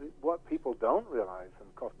 What people don't realize, and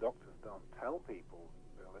of course doctors don't tell people,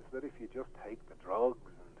 Bill, is that if you just take the drugs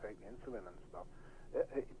and take insulin and stuff,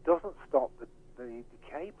 it doesn't stop the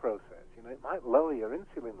decay process. It might lower your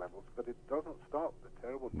insulin levels, but it doesn't stop the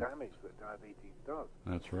terrible damage that diabetes does.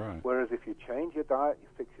 That's right. Whereas if you change your diet, you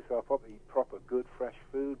fix yourself up, eat proper, good, fresh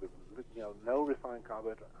food with no refined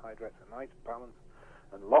carbohydrates, a nice balance,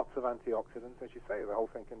 and lots of antioxidants, as you say, the whole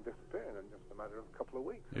thing can disappear in just a matter of a couple of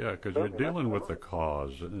weeks. Yeah, because you're dealing with the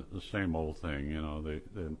cause, the same old thing.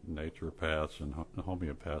 The naturopaths and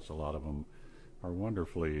homeopaths, a lot of them are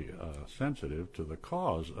wonderfully sensitive to the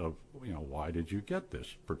cause of, why did you get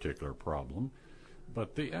this particular problem?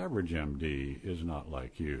 But the average MD is not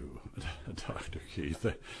like you, Dr. Keith.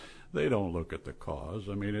 They don't look at the cause.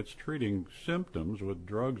 I mean, it's treating symptoms with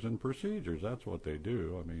drugs and procedures. That's what they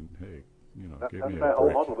do. I mean, hey, give me a break. That's their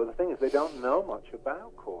whole model. But the thing is, they don't know much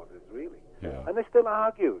about causes, really. Yeah. And they still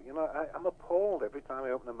argue. I'm appalled every time I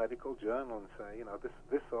open a medical journal and say,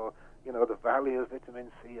 this or, the value of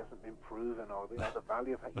vitamin C hasn't been proven, or the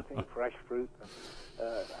value of eating fresh fruit and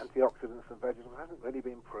antioxidants and vegetables hasn't really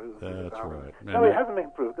been proved. That's right. No, it hasn't been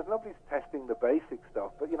proved because nobody's testing the basic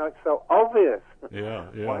stuff. But, it's so obvious. Yeah,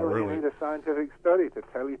 Why do really. you need a scientific study to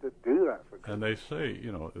tell you to do that? And they say,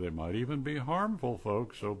 they might even be harmful,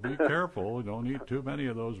 folks, so be careful. Don't eat too many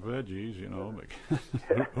of those veggies,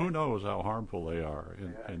 Who knows how harmful they are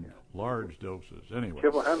in large doses. Anyway.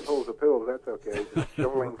 Shovel handfuls of pills, that's okay. Just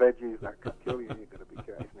shoveling veggies, that could kill you. You've got to be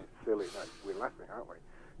careful. Isn't it silly? We're laughing, aren't we?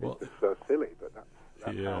 Well, it's so silly, but that's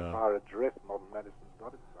how far adrift modern medicine's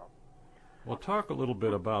got itself. Well, talk a little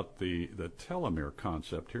bit about the telomere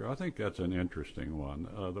concept here. I think that's an interesting one.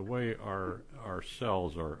 The way our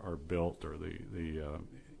cells are built, or the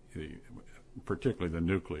particularly the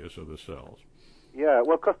nucleus of the cells. Yeah,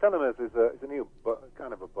 well, telomeres is a new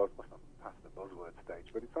kind of a buzz. Well, it's not past the buzzword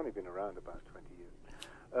stage, but it's only been around about 20 years.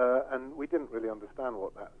 And we didn't really understand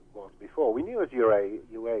what that was before. We knew as you aged,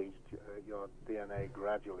 your DNA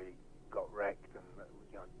gradually got wrecked, and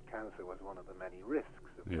cancer was one of the many risks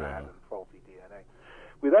of bad and faulty DNA.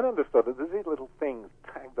 We then understood that there's these little things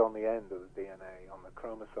tagged on the end of the DNA, on the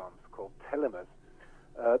chromosomes, called telomeres,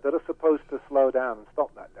 that are supposed to slow down and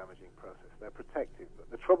stop that damaging process. They're protective,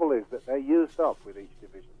 but the trouble is that they're used up with each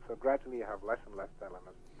division. So gradually you have less and less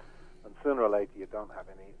telomeres, and sooner or later you don't have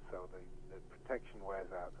any, so the protection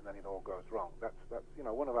wears out, and then it all goes wrong. That's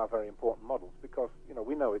one of our very important models, because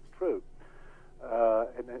we know it's true,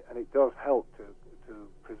 and it does help to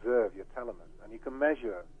preserve your telomeres. And you can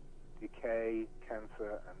measure decay,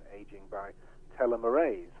 cancer, and aging by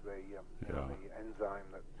telomerase, the enzyme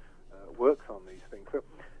that works on these things. So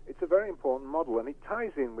it's a very important model, and it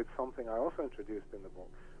ties in with something I also introduced in the book,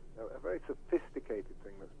 a very sophisticated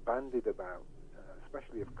thing that's bandied about,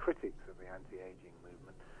 especially of critics of the anti-aging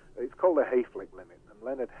movement. It's called the Hayflick limit, and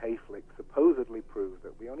Leonard Hayflick supposedly proved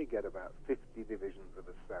that we only get about 50 divisions of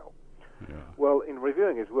a cell. Yeah. Well, in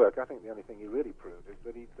reviewing his work, I think the only thing he really proved is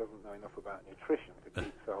that he doesn't know enough about nutrition to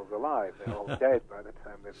keep cells alive. They're all dead by the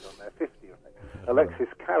time they've done their 50. Alexis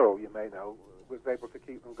Carrel, you may know, was able to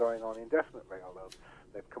keep them going on indefinitely, although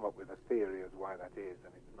they've come up with a theory as why that is,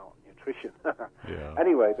 and it's not nutrition.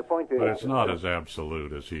 Anyway, the point is... But it's not as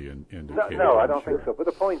absolute as he indicated. No, I don't think so. But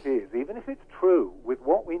the point is, even if it's true, with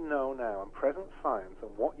what we know now and present science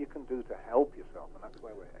and what you can do to help yourself, and that's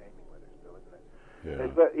where we're aiming with this, Bill, isn't it? Yeah.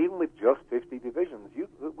 Is that even with just 50 divisions,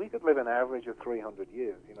 we could live an average of 300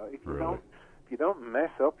 years. If you don't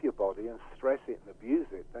mess up your body and stress it and abuse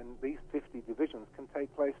it, then these 50 divisions can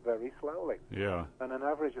take place very slowly. Yeah. And an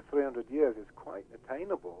average of 300 years is quite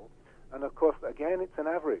attainable. And of course, again, it's an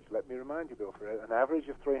average. Let me remind you, Bill, for an average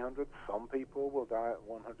of 300, some people will die at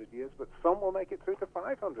 100 years, but some will make it through to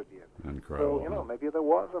 500 years. Incredible. So, maybe there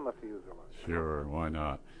was a Methuselah. Sure, why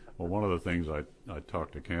not? Well, one of the things I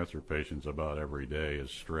talk to cancer patients about every day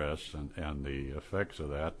is stress and the effects of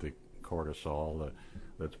that, the cortisol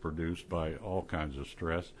that's produced by all kinds of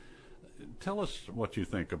stress. Tell us what you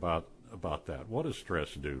think about that. What does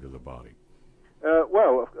stress do to the body?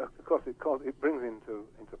 Well, of course, it brings into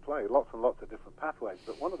play lots and lots of different pathways,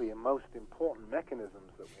 but one of the most important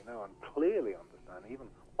mechanisms that we know and clearly understand, even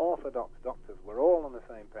orthodox doctors, we're all on the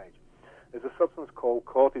same page. There's a substance called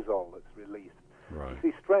cortisol that's released. Right.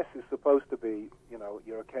 You see, stress is supposed to be,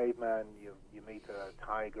 you're a caveman, you meet a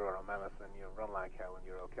tiger or a mammoth, and you run like hell, and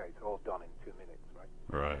you're okay. It's all done in 2 minutes, right?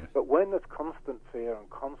 Right. But when there's constant fear and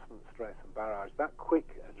constant stress and barrage, that quick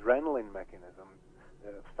adrenaline mechanism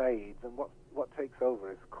fades, and what takes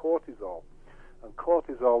over is cortisol. And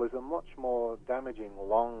cortisol is a much more damaging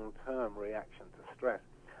long-term reaction to stress.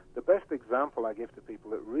 The best example I give to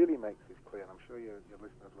people that really makes this clear, and I'm sure your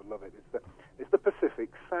listeners will love it, is the Pacific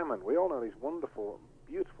salmon. We all know these wonderful,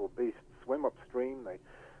 beautiful beasts swim upstream, they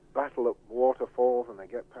battle up waterfalls, and they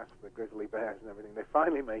get past the grizzly bears and everything. They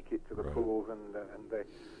finally make it to the pools, and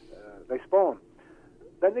they spawn.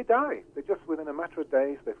 Then they die. They just, within a matter of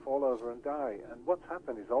days, they fall over and die. And what's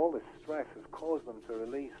happened is all this stress has caused them to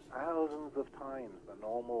release thousands of times the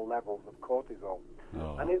normal levels of cortisol.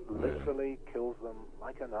 And it literally kills them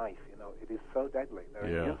like a knife. It is so deadly. Their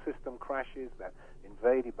immune system crashes. They're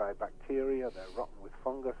invaded by bacteria. They're rotten with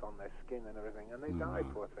fungus on their skin and everything. And they die,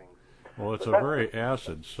 poor things. Well, it's a very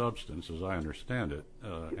acid substance, as I understand it,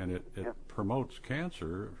 and it promotes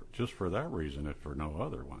cancer just for that reason, if for no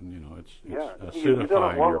other one. It's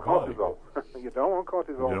acidifying your body. You don't want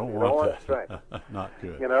cortisol. You don't want that. Stress. Not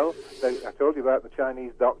good. I told you about the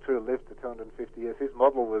Chinese doctor who lived to 250 years. His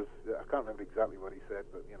model was, I can't remember exactly what he said,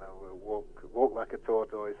 but, walk like a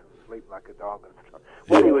tortoise and sleep like a dog and stuff.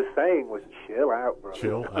 What he was saying was, chill out, brother.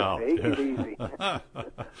 Chill out. Take it easy.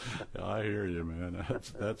 I hear you, man.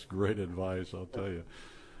 That's great advice, I'll tell you.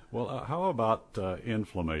 Well, how about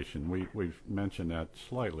inflammation? We've mentioned that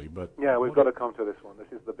slightly, but... Yeah, we've got to come to this one.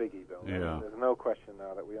 This is the biggie, Bill. Yeah. There's no question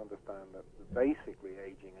now that we understand that basically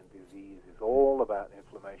aging and disease is all about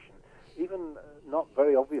inflammation. Even not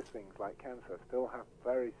very obvious things like cancer still have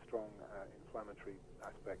very strong inflammatory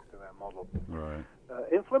aspects to their model. Right.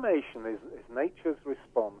 Inflammation is nature's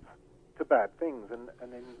response to bad things, and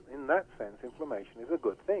in that sense, inflammation is a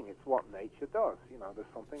good thing. It's what nature does.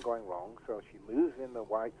 There's something going wrong, so she moves in the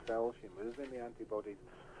white cells, she moves in the antibodies,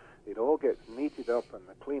 it all gets neated up and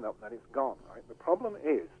the cleanup, and then it's gone, right? The problem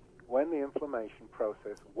is when the inflammation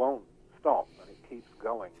process won't stop and it keeps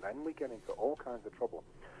going, then we get into all kinds of trouble.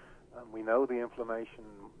 And we know the inflammation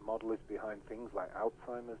model is behind things like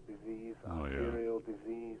Alzheimer's disease, arterial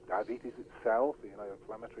disease, diabetes itself,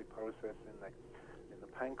 inflammatory process in the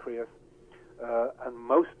pancreas, and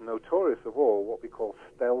most notorious of all, what we call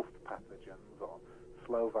stealth pathogens or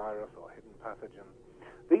slow virus or hidden pathogens.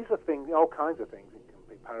 These are things, all kinds of things. It can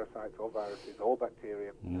be parasites or viruses or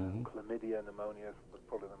bacteria. Chlamydia pneumonia is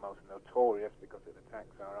probably the most notorious because it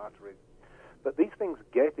attacks our arteries. But these things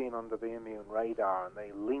get in under the immune radar, and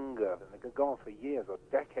they linger, and they can go on for years or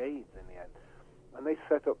decades in the end. And they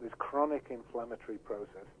set up this chronic inflammatory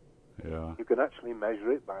process. Yeah. You can actually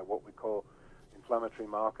measure it by what we call inflammatory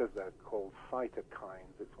markers. They're called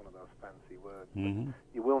cytokines. It's one of those fancy words.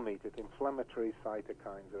 You will meet it. Inflammatory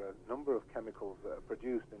cytokines are a number of chemicals that are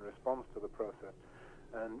produced in response to the process.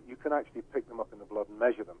 And you can actually pick them up in the blood and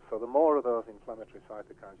measure them. So the more of those inflammatory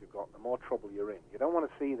cytokines you've got, the more trouble you're in. You don't want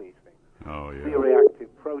to see these things. Oh, yeah.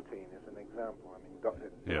 C-reactive protein is an example.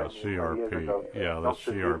 CRP.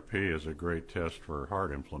 The CRP is a great test for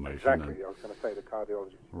heart inflammation. Exactly. I was going to say the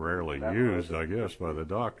cardiologist. Rarely used, I guess, by the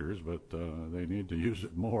doctors, but they need to use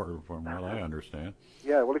it more, from what I understand.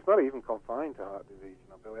 Yeah, well, it's not even confined to heart disease,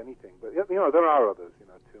 Bill, anything. But, there are others,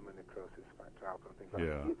 tumor necrosis, factor alpha, and things like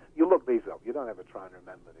that. You look these up. You don't ever try and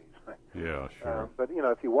remember these, right? Yeah, sure. But,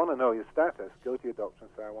 if you want to know your status, go to your doctor and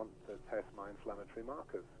say, I want to test my inflammatory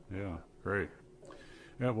markers. Yeah, great.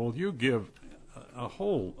 Yeah, well, you give a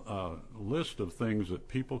whole list of things that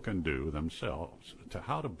people can do themselves to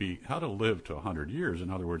how to live to 100 years.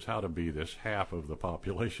 In other words, how to be this half of the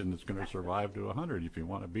population that's going to survive to 100. If you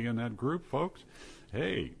want to be in that group, folks,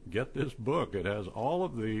 hey, get this book. It has all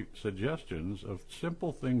of the suggestions of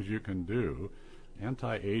simple things you can do,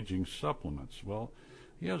 anti-aging supplements. Well,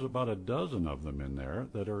 he has about a dozen of them in there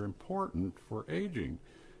that are important for aging.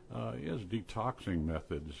 He has detoxing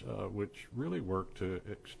methods which really work to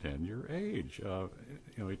extend your age.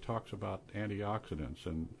 He talks about antioxidants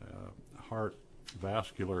and heart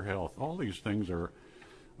vascular health. All these things are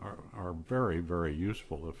very, very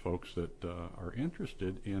useful to folks that are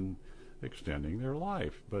interested in extending their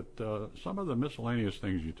life. But some of the miscellaneous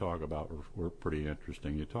things you talk about were pretty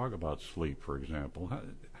interesting. You talk about sleep, for example.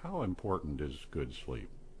 How important is good sleep?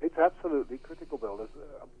 It's absolutely critical, Bill. There's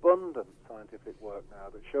abundant scientific work now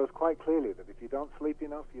that shows quite clearly that if you don't sleep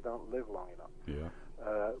enough, you don't live long enough. Yeah.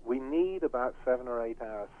 We need about 7 or 8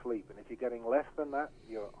 hours sleep, and if you're getting less than that,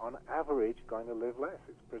 you're on average going to live less.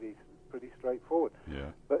 It's pretty straightforward.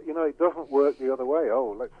 Yeah. But, it doesn't work the other way.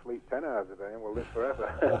 Oh, let's sleep 10 hours a day and we'll live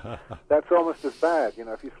forever. That's almost as bad.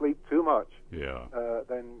 If you sleep too much, yeah.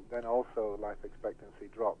 Then also life expectancy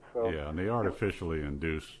drops. So, yeah, and the artificially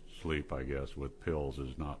induced sleep, I guess, with pills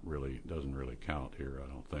doesn't really count here, I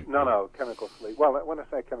don't think. No, chemical sleep. Well, when I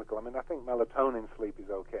say chemical, I think melatonin sleep is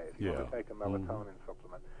okay if you want to take a melatonin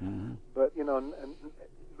supplement. Mm-hmm. But,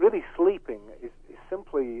 really sleeping is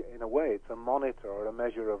simply, in a way, it's a monitor or a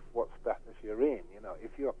measure of what status you're in.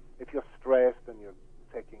 If you're stressed and you're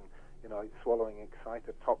taking, swallowing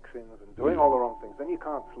excitotoxins and doing all the wrong things, then you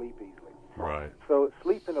can't sleep easily. Right. So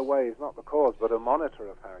sleep, in a way, is not the cause, but a monitor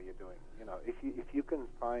of how you're doing. If you can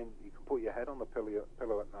put your head on the pillow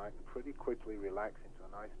at night and pretty quickly relax into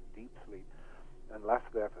a nice deep sleep and last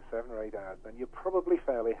there for 7 or 8 hours, then you're probably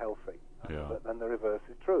fairly healthy. Yeah. But then the reverse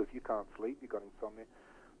is true. If you can't sleep, you've got insomnia,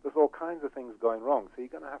 there's all kinds of things going wrong. So you're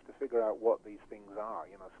going to have to figure out what these things are.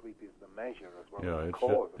 Sleep is the measure as well as the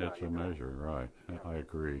cause. It's a measure, right. Yeah. I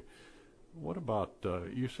agree. What about,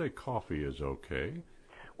 you say coffee is okay?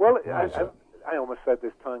 Well, I almost said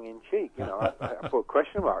this tongue-in-cheek. I put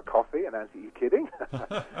question mark coffee and answer, you kidding?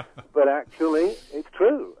 But actually, it's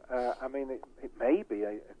true. It may be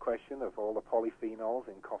a question of all the polyphenols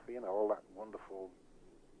in coffee and all that wonderful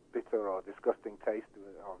bitter or disgusting taste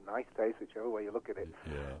or nice taste, whichever way you look at it.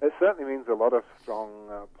 Yeah. It certainly means a lot of strong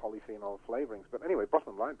polyphenol flavorings. But anyway,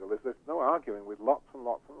 bottom line, Bill, is there's no arguing with lots and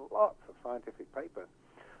lots and lots of scientific papers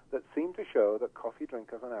that seem to show that coffee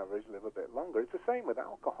drinkers on average live a bit longer. It's the same with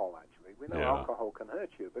alcohol, actually. We know alcohol can hurt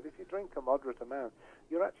you, but if you drink a moderate amount,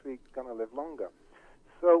 you're actually going to live longer.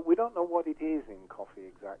 So we don't know what it is in coffee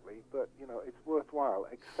exactly, but, it's worthwhile,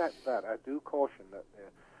 except that I do caution that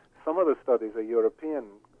some of the studies are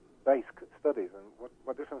European-based studies, and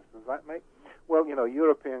what difference does that make? Well,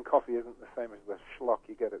 European coffee isn't the same as the schlock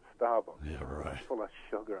you get at Starbucks. Yeah, right. It's full of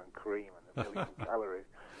sugar and cream and a million calories.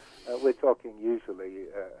 We're talking usually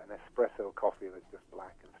an espresso coffee that's just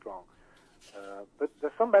black and strong. But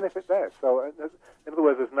there's some benefit there. So, in other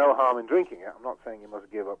words, there's no harm in drinking it. I'm not saying you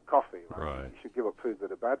must give up coffee. Right? You should give up foods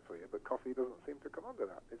that are bad for you, but coffee doesn't seem to come under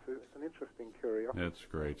that. It's an interesting curiosity. It's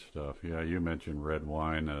great stuff. Yeah, you mentioned red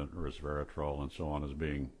wine, resveratrol, and so on as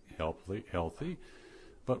being healthy.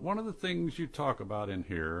 But one of the things you talk about in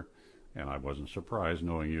here, and I wasn't surprised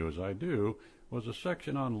knowing you as I do, was a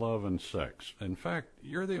section on love and sex. In fact,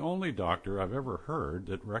 you're the only doctor I've ever heard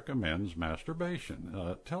that recommends masturbation.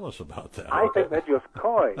 Tell us about that. I think they're just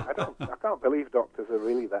coy. I can't believe doctors are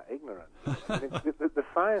really that ignorant. The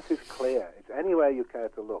science is clear. It's anywhere you care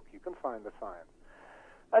to look. You can find the science.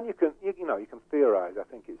 And you can theorize. I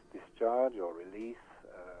think it's discharge or release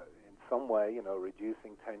in some way,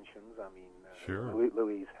 reducing tensions. Sure.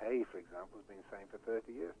 Louise Hay, for example, has been saying for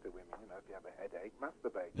 30 years to women, if you have a headache,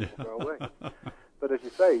 masturbate, it will go away. But as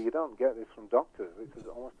you say, you don't get this from doctors. It's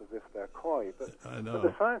almost as if they're coy. But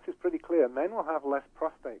the science is pretty clear. Men will have less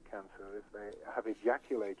prostate cancer if they have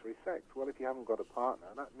ejaculatory sex. Well, if you haven't got a partner,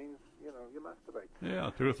 that means, you masturbate.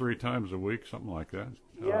 Yeah, 2 or 3 times a week, something like that.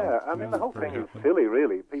 Yeah, the whole thing is silly,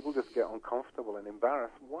 really. People just get uncomfortable and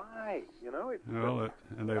embarrassed. Why?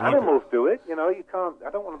 Animals do it. You can't.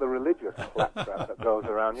 I don't want the religious claptrap that goes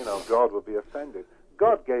around. God would be offended.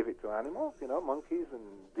 God gave it to animals. Monkeys and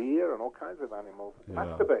deer and all kinds of animals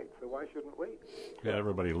masturbate. So why shouldn't we? Yeah,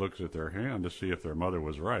 everybody looks at their hand to see if their mother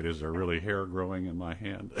was right. Is there really hair growing in my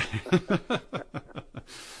hand?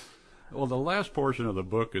 Well, the last portion of the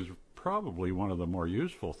book is probably one of the more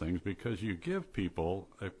useful things because you give people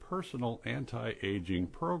a personal anti-aging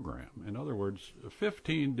program. In other words,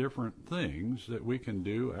 15 different things that we can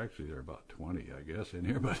do. Actually, there are about 20, I guess, in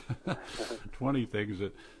here, but 20 things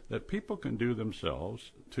that people can do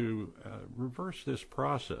themselves to reverse this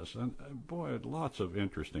process. And boy, lots of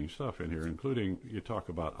interesting stuff in here, including you talk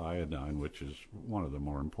about iodine, which is one of the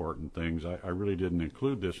more important things. I really didn't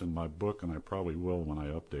include this in my book, and I probably will when I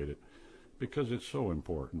update it, because it's so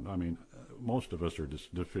important. Most of us are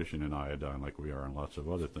deficient in iodine like we are in lots of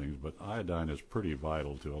other things, but iodine is pretty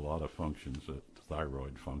vital to a lot of functions,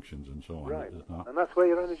 thyroid functions and so on. Right, and that's where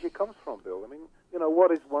your energy comes from, Bill.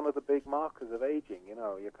 What is one of the big markers of aging?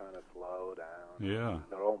 You kind of slow down. Yeah.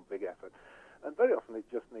 Their own big effort. And very often it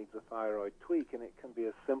just needs a thyroid tweak, and it can be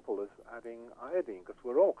as simple as adding iodine, because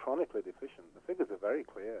we're all chronically deficient. The figures are very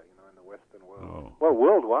clear, in the Western world. Oh. Well,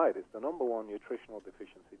 worldwide, it's the #1 nutritional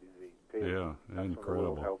deficiency disease. Yeah, That's incredible. from the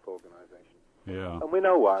World Health Organization. Yeah. And we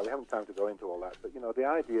know why. We haven't time to go into all that. But, the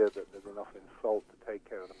idea that there's enough in salt to take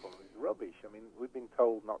care of the problem is rubbish. I mean, we've been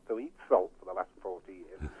told not to eat salt for the last 40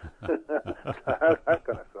 years. How's that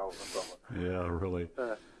going to solve the problem? Yeah, really.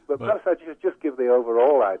 But perhaps I should just give the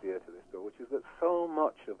overall idea to this, Bill, which is that so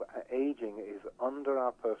much of aging is under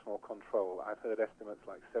our personal control. I've heard estimates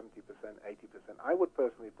like 70%, 80%. I would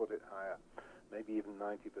personally put it higher, maybe even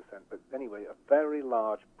 90%. But anyway, a very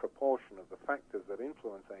large proportion of the factors that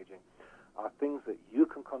influence aging are things that you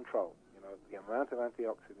can control. The amount of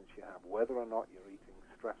antioxidants you have, whether or not you're eating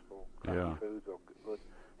stressful, crappy foods or good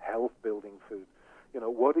health-building foods.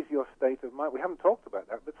 What is your state of mind? We haven't talked about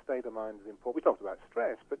that, but state of mind is important. We talked about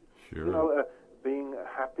stress, but, being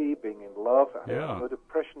happy, being in love, having a good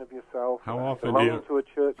impression of yourself, belonging to a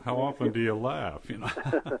church. How often do you laugh,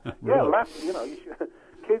 Yeah, laugh,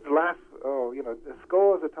 kids laugh,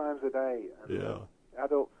 scores of times a day. And,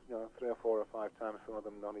 adults, 3 or 4 or 5 times, some of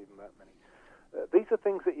them not even that many. These are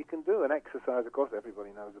things that you can do, and exercise, of course,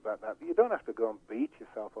 everybody knows about that. But you don't have to go and beat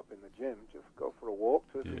yourself up in the gym. Just go for a walk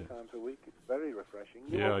 2 or 3 times a week. It's very refreshing.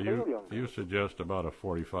 You suggest about a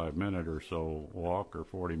 45-minute or so walk, or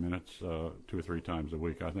 40 minutes 2 or 3 times a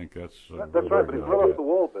week. I think that's right, but it's not off the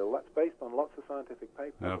wall, Bill. That's based on lots of scientific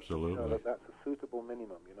papers. Absolutely. That's a suitable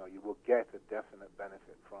minimum. You will get a definite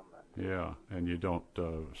benefit from that. Yeah, and you don't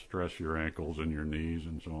stress your ankles and your knees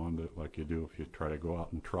and so on like you do if you try to go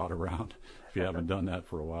out and trot around. If you haven't done that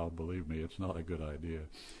for a while, believe me, it's not a good idea.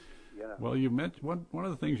 Yeah. Well, you mentioned one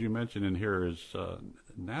of the things you mentioned in here is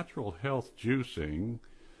natural health juicing,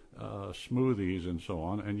 smoothies, and so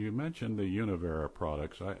on. And you mentioned the Univera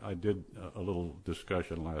products. I did a little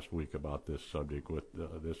discussion last week about this subject with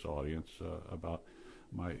this audience about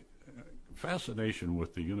my fascination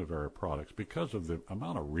with the Univera products because of the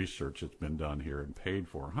amount of research that's been done here and paid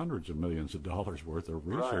for, hundreds of millions of dollars worth of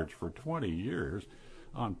research for 20 years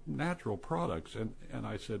on natural products. And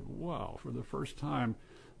I said, wow, for the first time,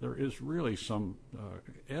 there is really some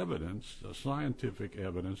evidence, scientific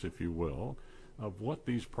evidence, if you will, of what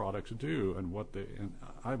these products do and and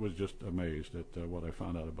I was just amazed at what I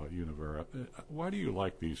found out about Univera. Why do you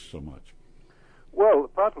like these so much? Well,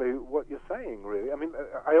 partly what you're saying, really. I mean,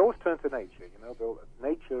 I always turn to nature, Bill.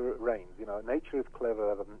 Nature reigns. Nature is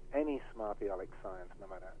cleverer than any smarty aleck science, no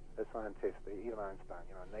matter a scientist, even Einstein.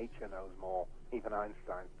 Nature knows more. Even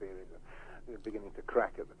Einstein's theories are beginning to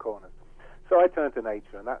crack at the corners. So I turn to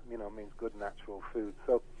nature, and that, means good natural food.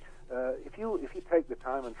 So if you take the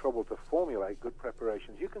time and trouble to formulate good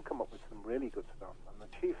preparations, you can come up with some really good stuff. And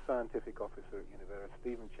the chief scientific officer at Univera,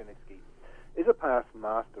 Stephen Chiniski, is a past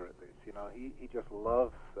master at this. He just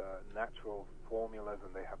loves natural formulas,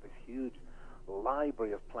 and they have this huge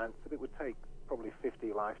library of plants that it would take probably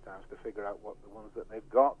 50 lifetimes to figure out what the ones that they've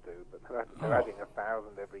got do, but they're adding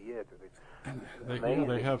 1,000 every year to this. And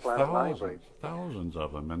they have thousands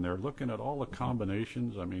of them, and they're looking at all the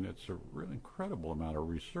combinations. I mean, it's a really incredible amount of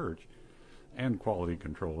research and quality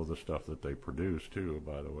control of the stuff that they produce, too,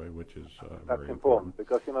 by the way, which is that's very important.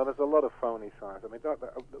 Because, there's a lot of phony science. I mean,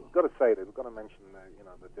 we've got to say that. We've got to mention,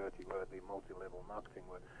 the dirty word, the multi-level marketing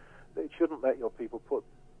word. It shouldn't let your people put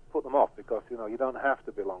them off because, you don't have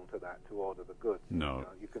to belong to that to order the goods. No.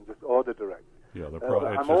 You can just order direct. Yeah,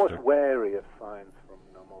 I'm always wary of science from,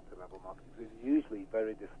 multi-level marketing. It's usually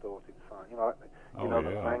very distorted science. The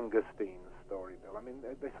mangosteen story, Bill. I mean,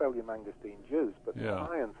 they sell you mangosteen juice, but the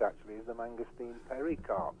science actually is the mangosteen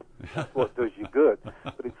pericarp. That's what does you good,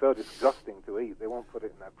 but it's so disgusting to eat. They won't put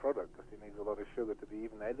it in their product because it needs a lot of sugar to be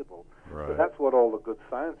even edible. Right. But that's what all the good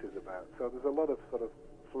science is about. So there's a lot of sort of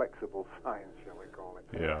flexible science, shall we call it.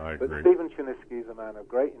 Yeah, I agree. But Stephen Chiniski is a man of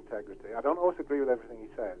great integrity. I don't always agree with everything he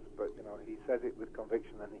says, but, he says it with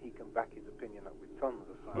conviction, and he can back his opinion up with tons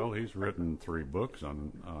of science. Well, he's written 3 books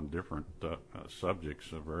on different subjects,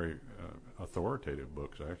 very authoritative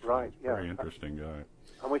books, actually. Right, He's a very interesting guy.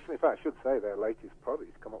 And in fact, I should say their latest product,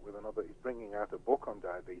 he's come up with another, he's bringing out a book on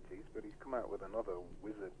diabetes, but he's come out with another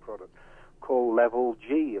wizard product called Level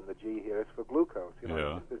G, and the G here is for glucose. It's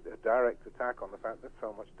a direct attack on the fact that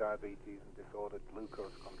so much diabetes and disordered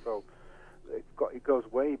glucose control, it goes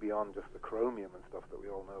way beyond just the chromium and stuff that we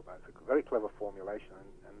all know about. It's a very clever formulation,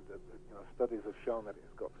 and studies have shown that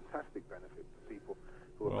it's got fantastic benefits for people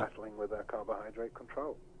who are battling with their carbohydrate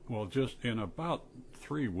control. Well, just in about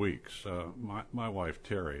 3 weeks, my wife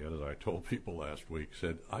Terry, as I told people last week,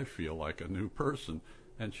 said, I feel like a new person.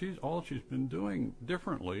 And all she's been doing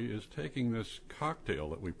differently is taking this cocktail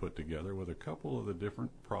that we put together with a couple of the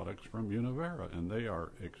different products from Univera, and they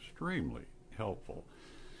are extremely helpful.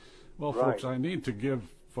 Well, folks, I need to give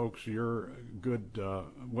folks your good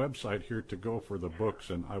website here to go for the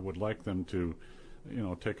books, and I would like them to,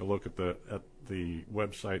 take a look at the the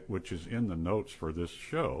website, which is in the notes for this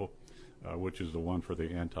show, which is the one for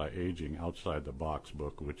the Anti-Aging Outside the Box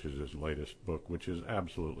book, which is his latest book, which is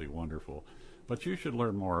absolutely wonderful. But you should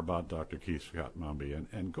learn more about Dr. Keith Scott Mumby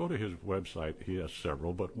and go to his website. He has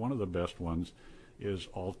several, but one of the best ones is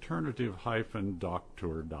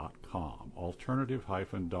alternative-doctor.com,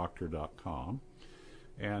 alternative-doctor.com.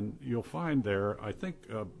 And you'll find there, I think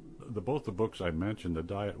both the books I mentioned, the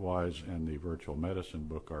Diet Wise and the Virtual Medicine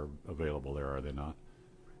book, are available there, are they not?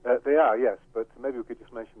 They are, yes, but maybe we could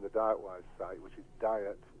just mention the Diet Wise site, which is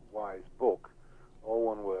Diet Wise Book, all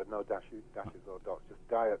one word, no dashes or dots, just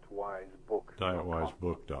dietwisebook.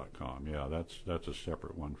 Dietwisebook.com. Yeah, that's a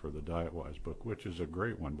separate one for the Diet Wise book, which is a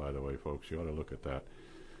great one, by the way, folks. You ought to look at that.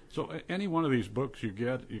 So any one of these books you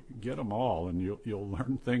get them all, and you'll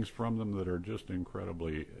learn things from them that are just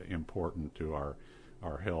incredibly important to our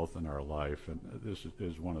health and our life. And this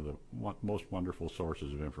is one of the most wonderful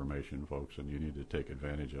sources of information, folks, and you need to take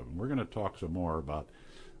advantage of them. We're going to talk some more about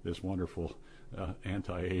this wonderful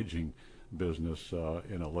anti-aging business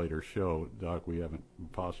in a later show. Doc, we haven't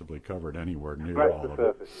possibly covered anywhere near all of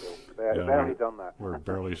it. They've barely done that. We're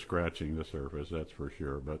barely scratching the surface, that's for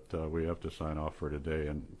sure. But we have to sign off for today,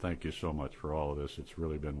 and thank you so much for all of this. It's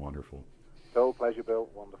really been wonderful. Total pleasure, Bill.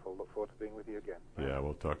 Wonderful. Look forward to being with you again. Yeah,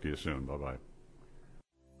 we'll talk to you soon. Bye-bye.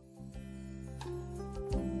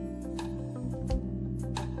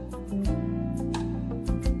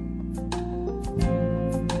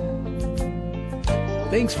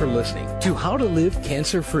 Thanks for listening to How to Live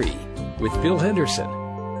Cancer Free with Bill Henderson.